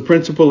follow? Is the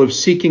principle of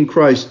seeking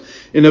Christ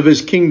and of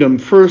His kingdom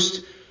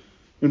first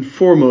and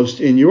foremost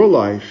in your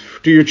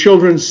life? Do your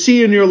children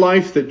see in your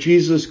life that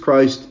Jesus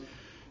Christ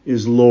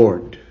is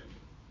Lord?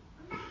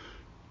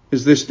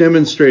 Is this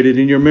demonstrated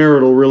in your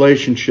marital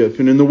relationship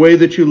and in the way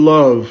that you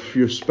love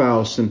your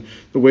spouse and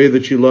the way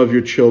that you love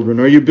your children?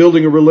 Are you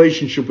building a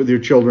relationship with your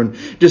children,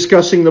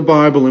 discussing the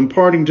Bible,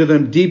 imparting to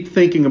them deep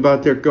thinking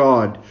about their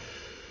God?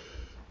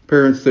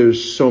 Parents,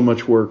 there's so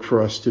much work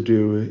for us to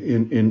do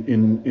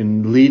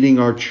in leading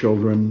our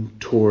children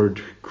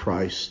toward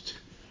Christ.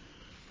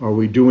 Are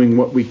we doing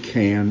what we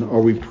can?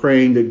 Are we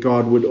praying that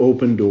God would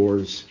open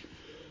doors?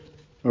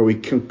 Are we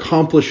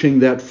accomplishing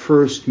that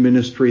first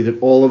ministry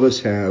that all of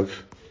us have?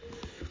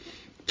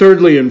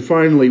 Thirdly and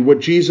finally, what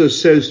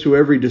Jesus says to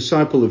every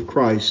disciple of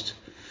Christ.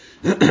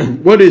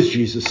 What is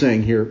Jesus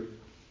saying here?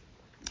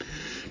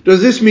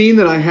 Does this mean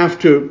that I have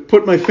to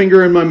put my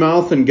finger in my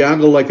mouth and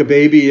gaggle like a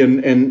baby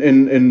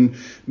and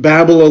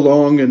babble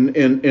along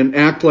and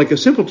act like a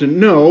simpleton?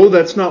 No,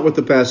 that's not what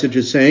the passage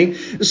is saying.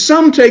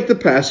 Some take the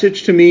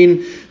passage to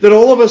mean that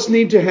all of us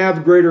need to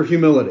have greater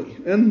humility.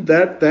 And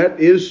that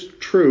is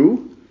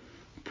true.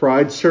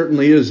 Pride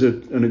certainly is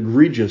an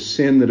egregious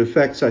sin that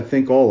affects, I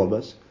think, all of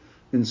us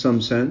in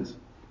some sense.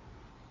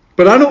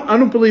 But I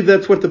don't believe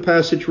that's what the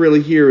passage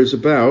really here is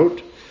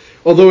about.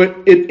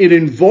 Although it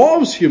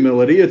involves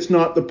humility, it's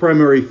not the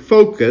primary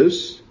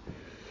focus.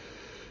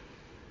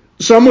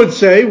 Some would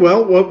say,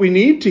 well, what we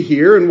need to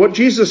hear, and what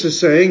Jesus is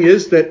saying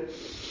is that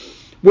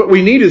what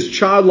we need is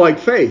childlike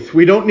faith.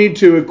 We don't need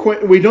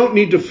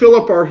to fill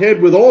up our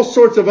head with all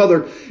sorts of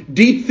other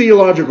deep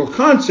theological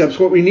concepts.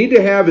 What we need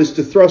to have is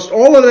to thrust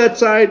all of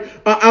that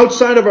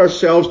outside of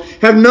ourselves,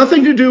 have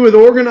nothing to do with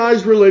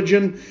organized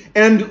religion,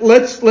 and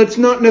let's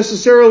not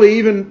necessarily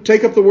even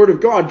take up the Word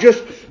of God.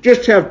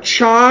 Just have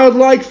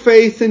childlike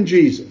faith in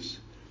Jesus.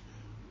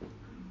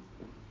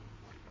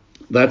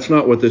 That's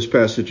not what this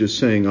passage is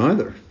saying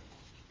either.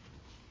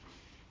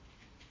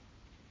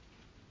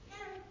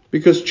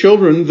 Because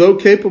children, though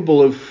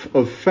capable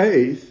of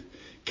faith,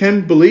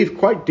 can believe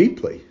quite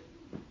deeply.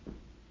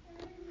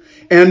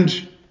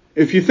 And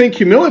if you think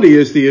humility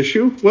is the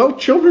issue, well,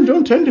 children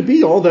don't tend to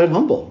be all that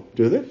humble,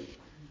 do they?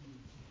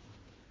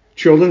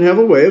 Children have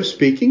a way of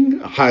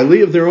speaking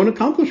highly of their own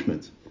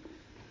accomplishments.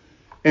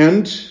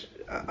 And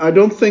I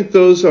don't think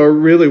those are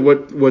really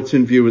what's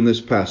in view in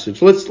this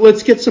passage.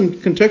 Let's get some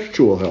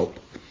contextual help.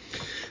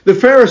 The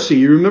Pharisee,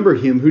 you remember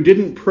him, who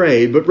didn't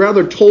pray, but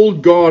rather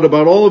told God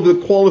about all of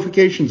the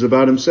qualifications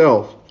about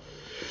himself.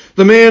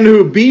 The man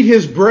who beat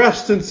his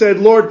breast and said,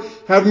 Lord,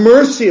 have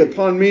mercy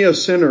upon me, a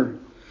sinner.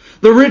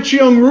 The rich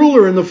young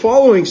ruler in the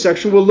following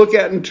section we'll look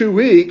at in 2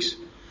 weeks,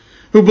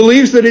 who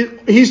believes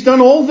that he's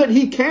done all that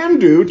he can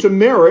do to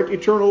merit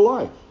eternal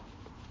life.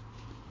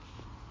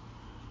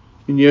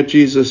 And yet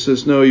Jesus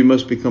says, no, you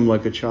must become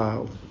like a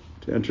child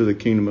to enter the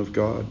kingdom of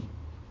God.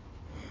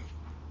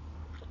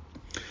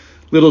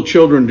 Little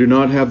children do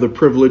not have the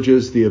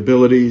privileges, the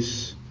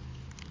abilities,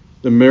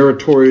 the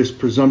meritorious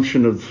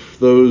presumption of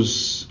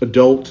those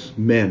adult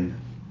men.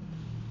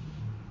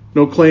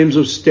 No claims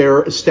of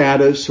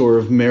status or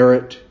of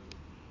merit.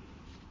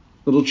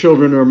 Little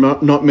children are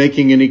not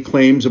making any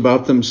claims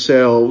about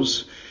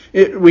themselves.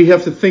 We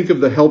have to think of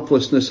the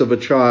helplessness of a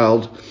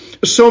child.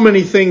 So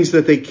many things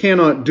that they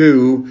cannot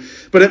do,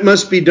 but it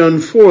must be done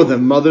for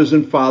them. Mothers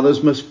and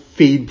fathers must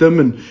feed them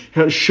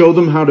and show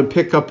them how to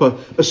pick up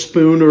a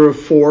spoon or a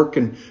fork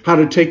and how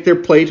to take their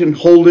plate and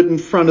hold it in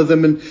front of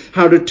them and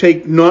how to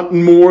take not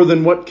more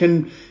than what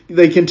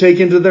they can take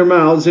into their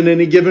mouths in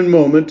any given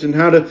moment and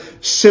how to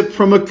sip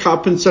from a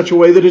cup in such a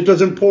way that it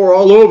doesn't pour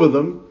all over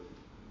them.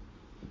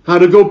 How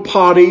to go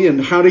potty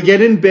and how to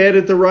get in bed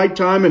at the right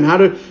time and how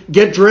to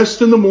get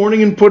dressed in the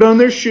morning and put on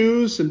their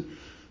shoes and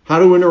how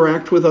to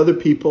interact with other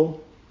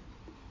people.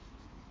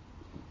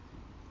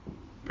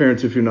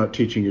 Parents, if you're not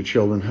teaching your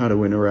children how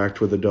to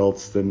interact with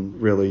adults, then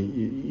really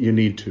you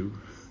need to.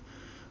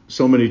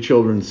 So many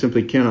children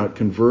simply cannot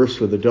converse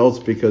with adults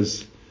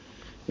because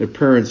Their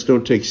parents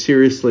don't take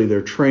seriously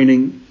their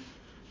training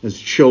as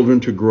children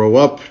to grow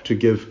up, to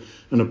give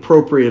an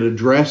appropriate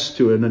address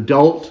to an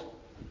adult.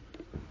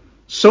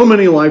 So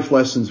many life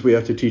lessons we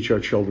have to teach our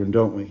children,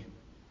 don't we?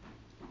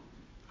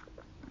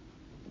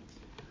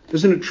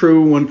 Isn't it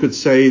true, one could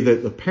say,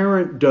 that the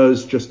parent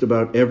does just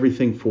about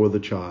everything for the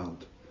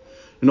child?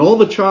 And all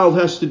the child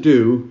has to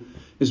do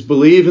is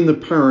believe in the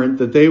parent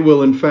that they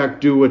will in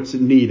fact do what's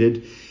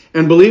needed,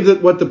 and believe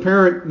that what the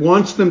parent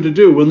wants them to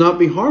do will not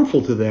be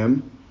harmful to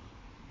them.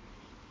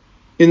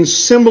 In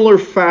similar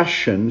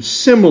fashion,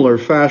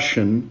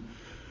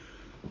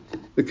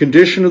 the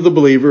condition of the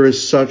believer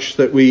is such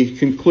that we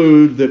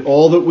conclude that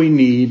all that we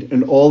need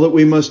and all that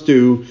we must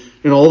do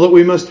and all that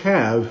we must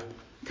have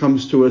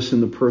comes to us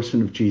in the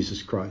person of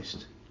Jesus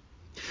Christ.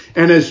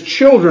 And as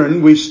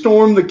children, we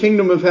storm the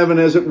kingdom of heaven,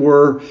 as it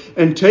were,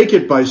 and take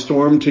it by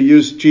storm, to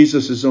use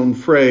Jesus' own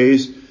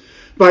phrase,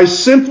 by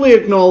simply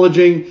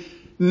acknowledging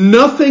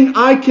nothing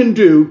I can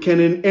do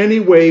can in any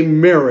way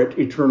merit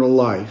eternal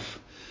life.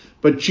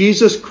 But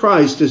Jesus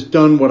Christ has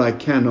done what I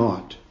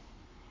cannot.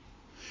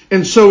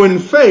 And so in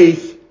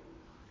faith,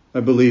 I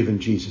believe in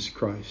Jesus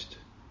Christ.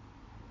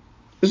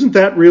 Isn't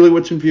that really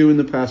what's in view in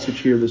the passage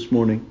here this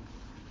morning?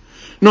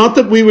 Not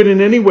that we would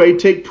in any way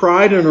take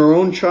pride in our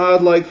own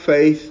childlike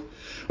faith,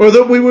 or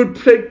that we would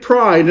take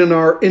pride in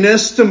our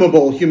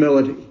inestimable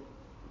humility,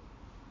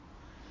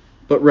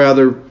 but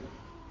rather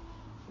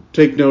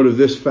take note of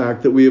this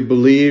fact, that we have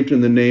believed in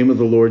the name of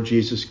the Lord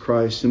Jesus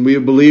Christ. And we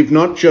have believed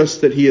not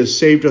just that he has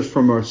saved us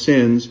from our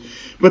sins,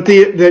 but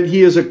that he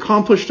has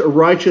accomplished a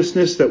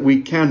righteousness that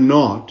we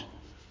cannot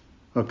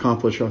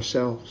accomplish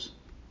ourselves.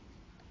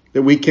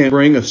 That we can't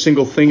bring a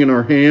single thing in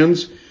our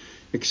hands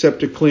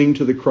except to cling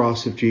to the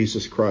cross of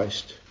Jesus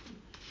Christ.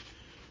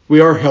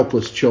 We are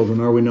helpless children,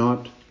 are we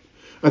not?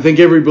 I think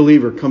every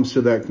believer comes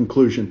to that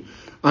conclusion.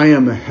 I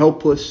am a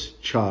helpless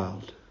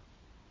child.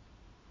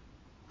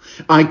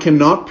 I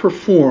cannot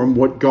perform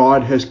what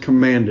God has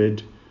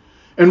commanded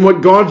and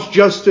what God's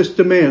justice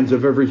demands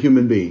of every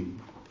human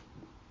being.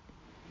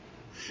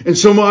 And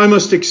so I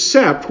must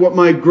accept what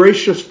my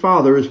gracious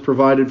Father has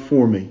provided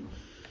for me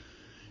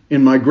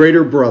in my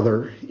greater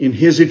brother, in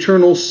his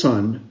eternal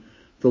Son,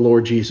 the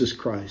Lord Jesus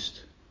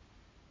Christ.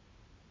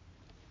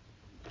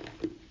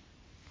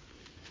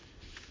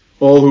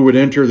 All who would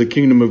enter the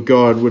kingdom of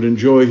God, would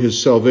enjoy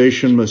his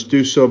salvation, must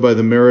do so by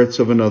the merits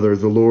of another,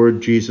 the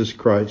Lord Jesus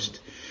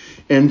Christ.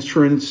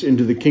 Entrance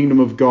into the kingdom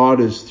of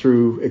God is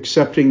through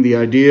accepting the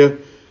idea,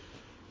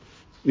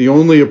 the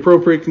only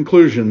appropriate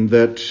conclusion,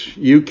 that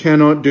you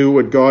cannot do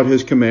what God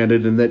has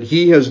commanded, and that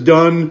he has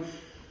done,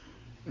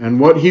 and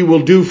what he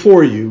will do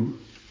for you,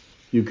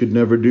 you could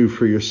never do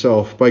for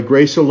yourself. By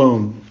grace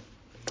alone,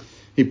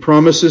 he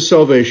promises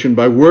salvation.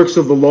 By works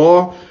of the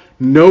law,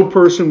 no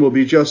person will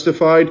be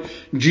justified.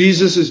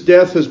 Jesus'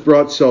 death has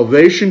brought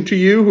salvation to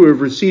you who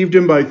have received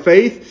him by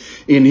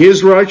faith in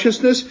his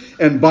righteousness,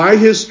 and by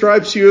his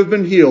stripes you have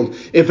been healed.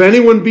 If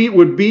anyone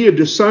would be a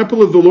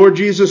disciple of the Lord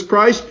Jesus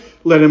Christ,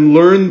 let him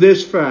learn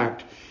this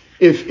fact.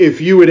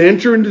 If you would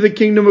enter into the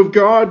kingdom of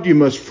God, you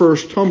must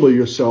first humble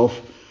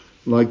yourself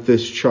like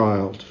this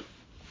child.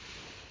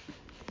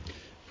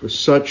 For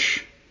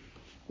such,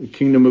 the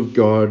kingdom of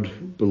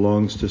God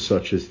belongs to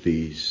such as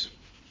these.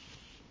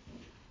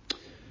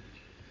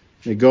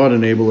 May God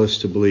enable us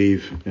to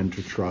believe and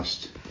to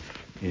trust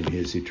in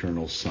his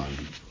eternal Son,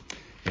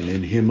 and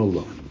in him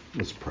alone.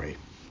 Let's pray.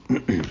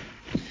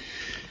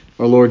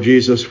 Our Lord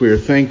Jesus, we are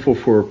thankful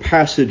for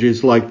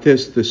passages like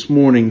this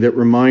morning that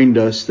remind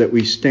us that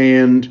we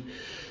stand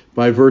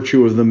by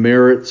virtue of the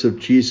merits of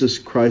Jesus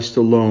Christ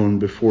alone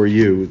before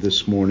you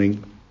this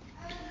morning,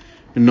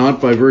 and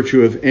not by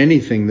virtue of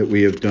anything that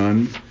we have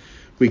done.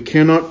 We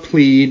cannot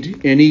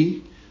plead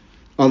any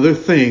other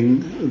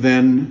thing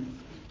than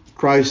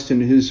Christ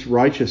and his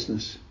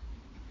righteousness.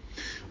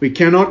 We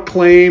cannot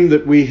claim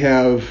that we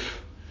have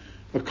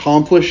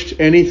accomplished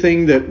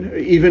anything, that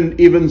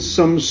even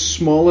some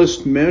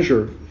smallest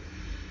measure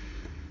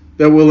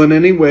that will in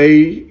any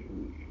way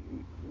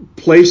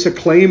place a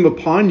claim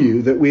upon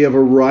you that we have a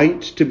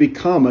right to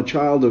become a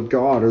child of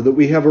God, or that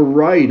we have a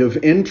right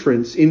of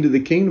entrance into the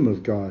kingdom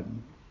of God.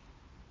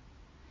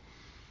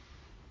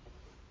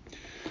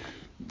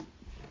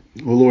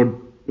 Oh Lord,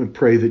 I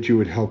pray that you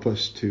would help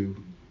us to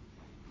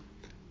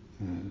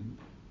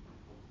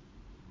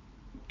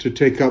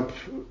take up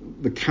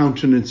the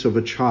countenance of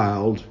a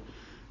child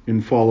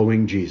in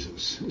following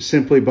Jesus,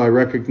 simply by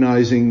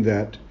recognizing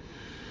that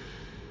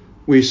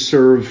we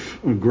serve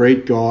a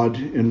great God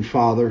and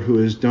Father who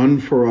has done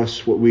for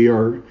us what we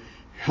are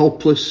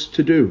helpless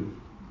to do.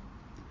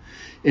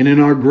 And in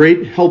our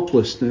great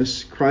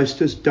helplessness, Christ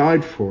has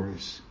died for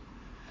us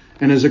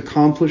and has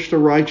accomplished a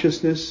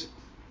righteousness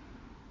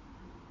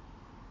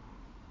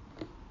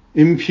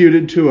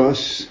imputed to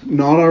us,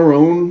 not our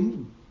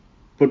own,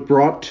 but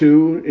brought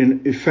to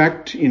in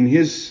effect in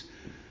his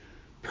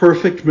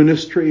perfect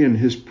ministry and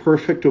his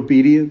perfect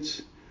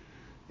obedience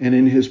and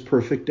in his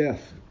perfect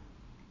death.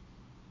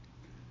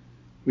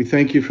 We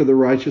thank you for the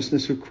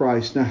righteousness of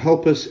Christ. Now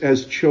help us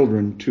as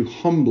children to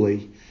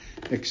humbly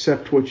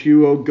except what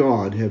you, O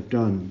God, have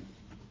done.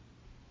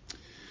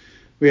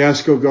 We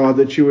ask, O God,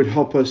 that you would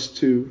help us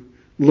to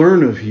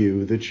learn of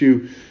you, that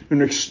you are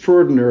an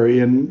extraordinary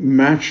and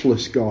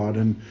matchless God,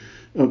 and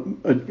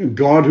a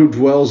God who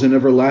dwells in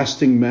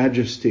everlasting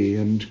majesty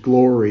and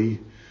glory,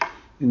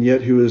 and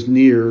yet who is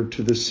near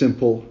to the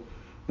simple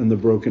and the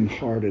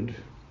brokenhearted.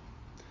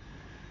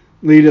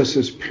 Lead us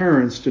as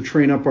parents to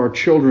train up our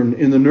children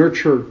in the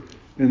nurture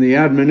and the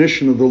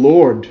admonition of the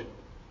Lord.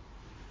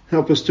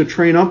 Help us to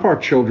train up our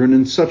children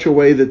in such a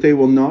way that they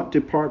will not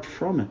depart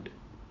from it.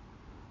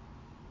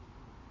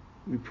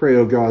 We pray,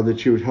 O God,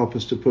 that you would help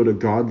us to put a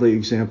godly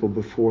example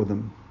before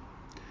them.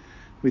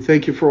 We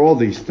thank you for all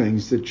these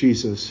things that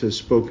Jesus has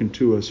spoken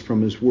to us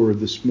from his word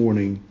this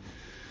morning,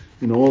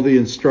 and all the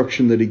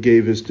instruction that he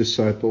gave his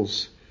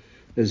disciples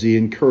as he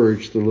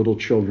encouraged the little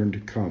children to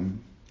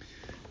come,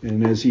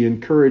 and as he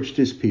encouraged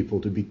his people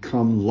to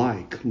become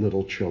like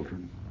little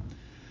children.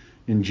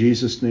 In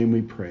Jesus' name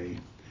we pray.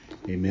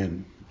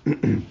 Amen.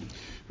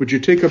 Would you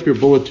take up your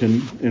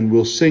bulletin and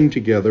we'll sing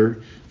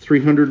together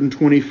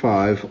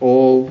 325,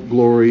 All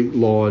Glory,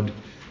 Laud,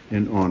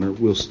 and Honor.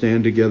 We'll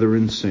stand together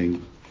and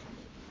sing.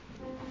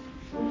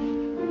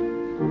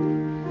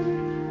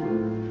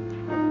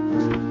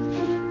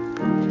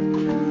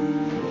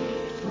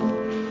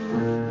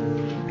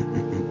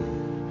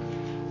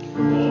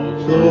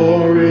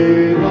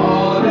 Glory,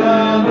 Laud,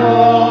 and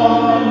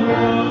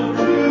honor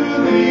to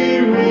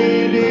the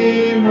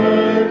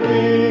Redeemer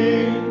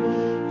King,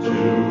 to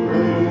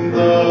whom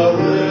the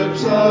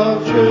lips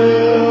of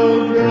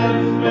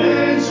children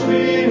made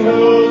sweet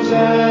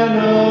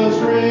hosannas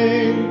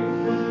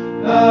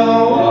ring.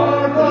 Thou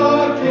art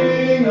the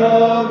King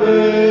of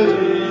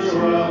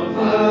Israel,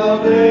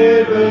 thou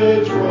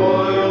David's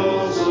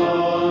royal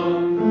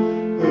son,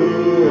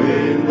 who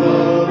in the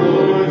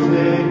Lord's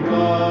name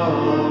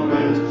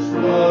comest,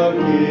 the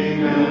King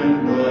and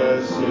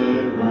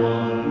Blessed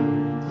One.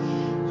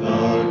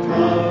 The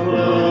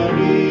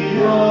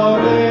company of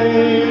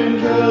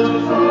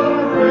angels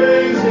are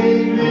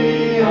praising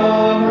thee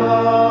on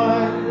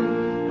high,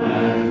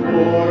 and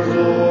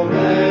mortal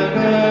men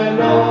and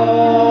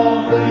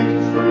all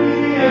things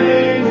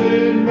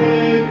created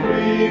make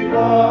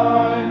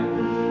reply.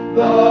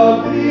 The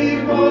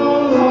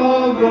people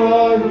of the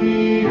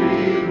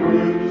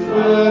Hebrews,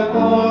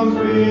 weapons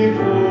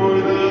before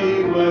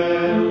thee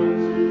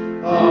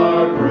cleanse,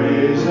 our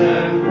praise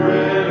and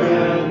prayer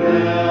and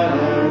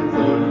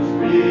anthems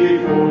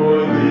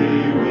before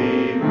thee we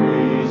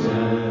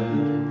present.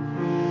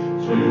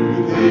 To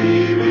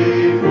thee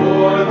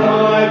before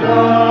thy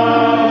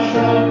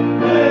passion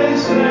they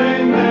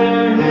sang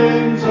their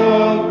hymns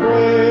of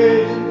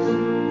praise.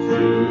 To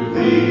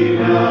thee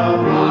now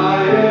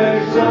high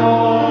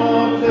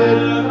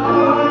exalted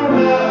our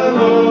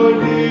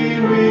melody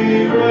we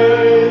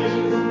raise.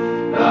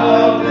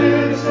 Thou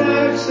didst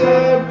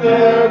accept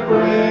their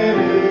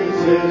praises,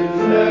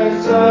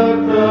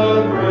 accept the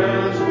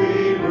prayers we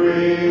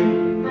bring,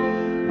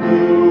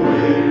 who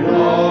in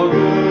all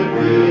good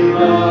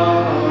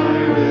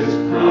delightest,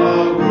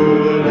 a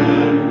good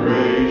and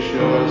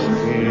gracious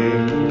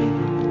King.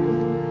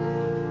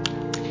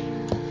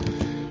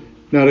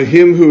 Now to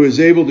him who is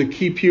able to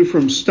keep you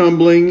from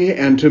stumbling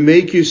and to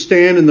make you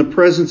stand in the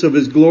presence of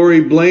his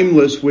glory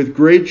blameless with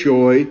great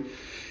joy,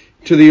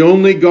 to the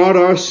only God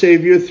our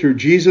Savior, through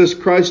Jesus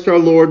Christ our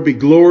Lord, be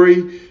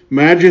glory,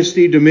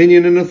 majesty,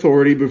 dominion, and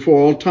authority before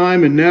all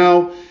time and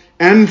now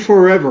and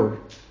forever.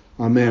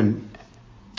 Amen.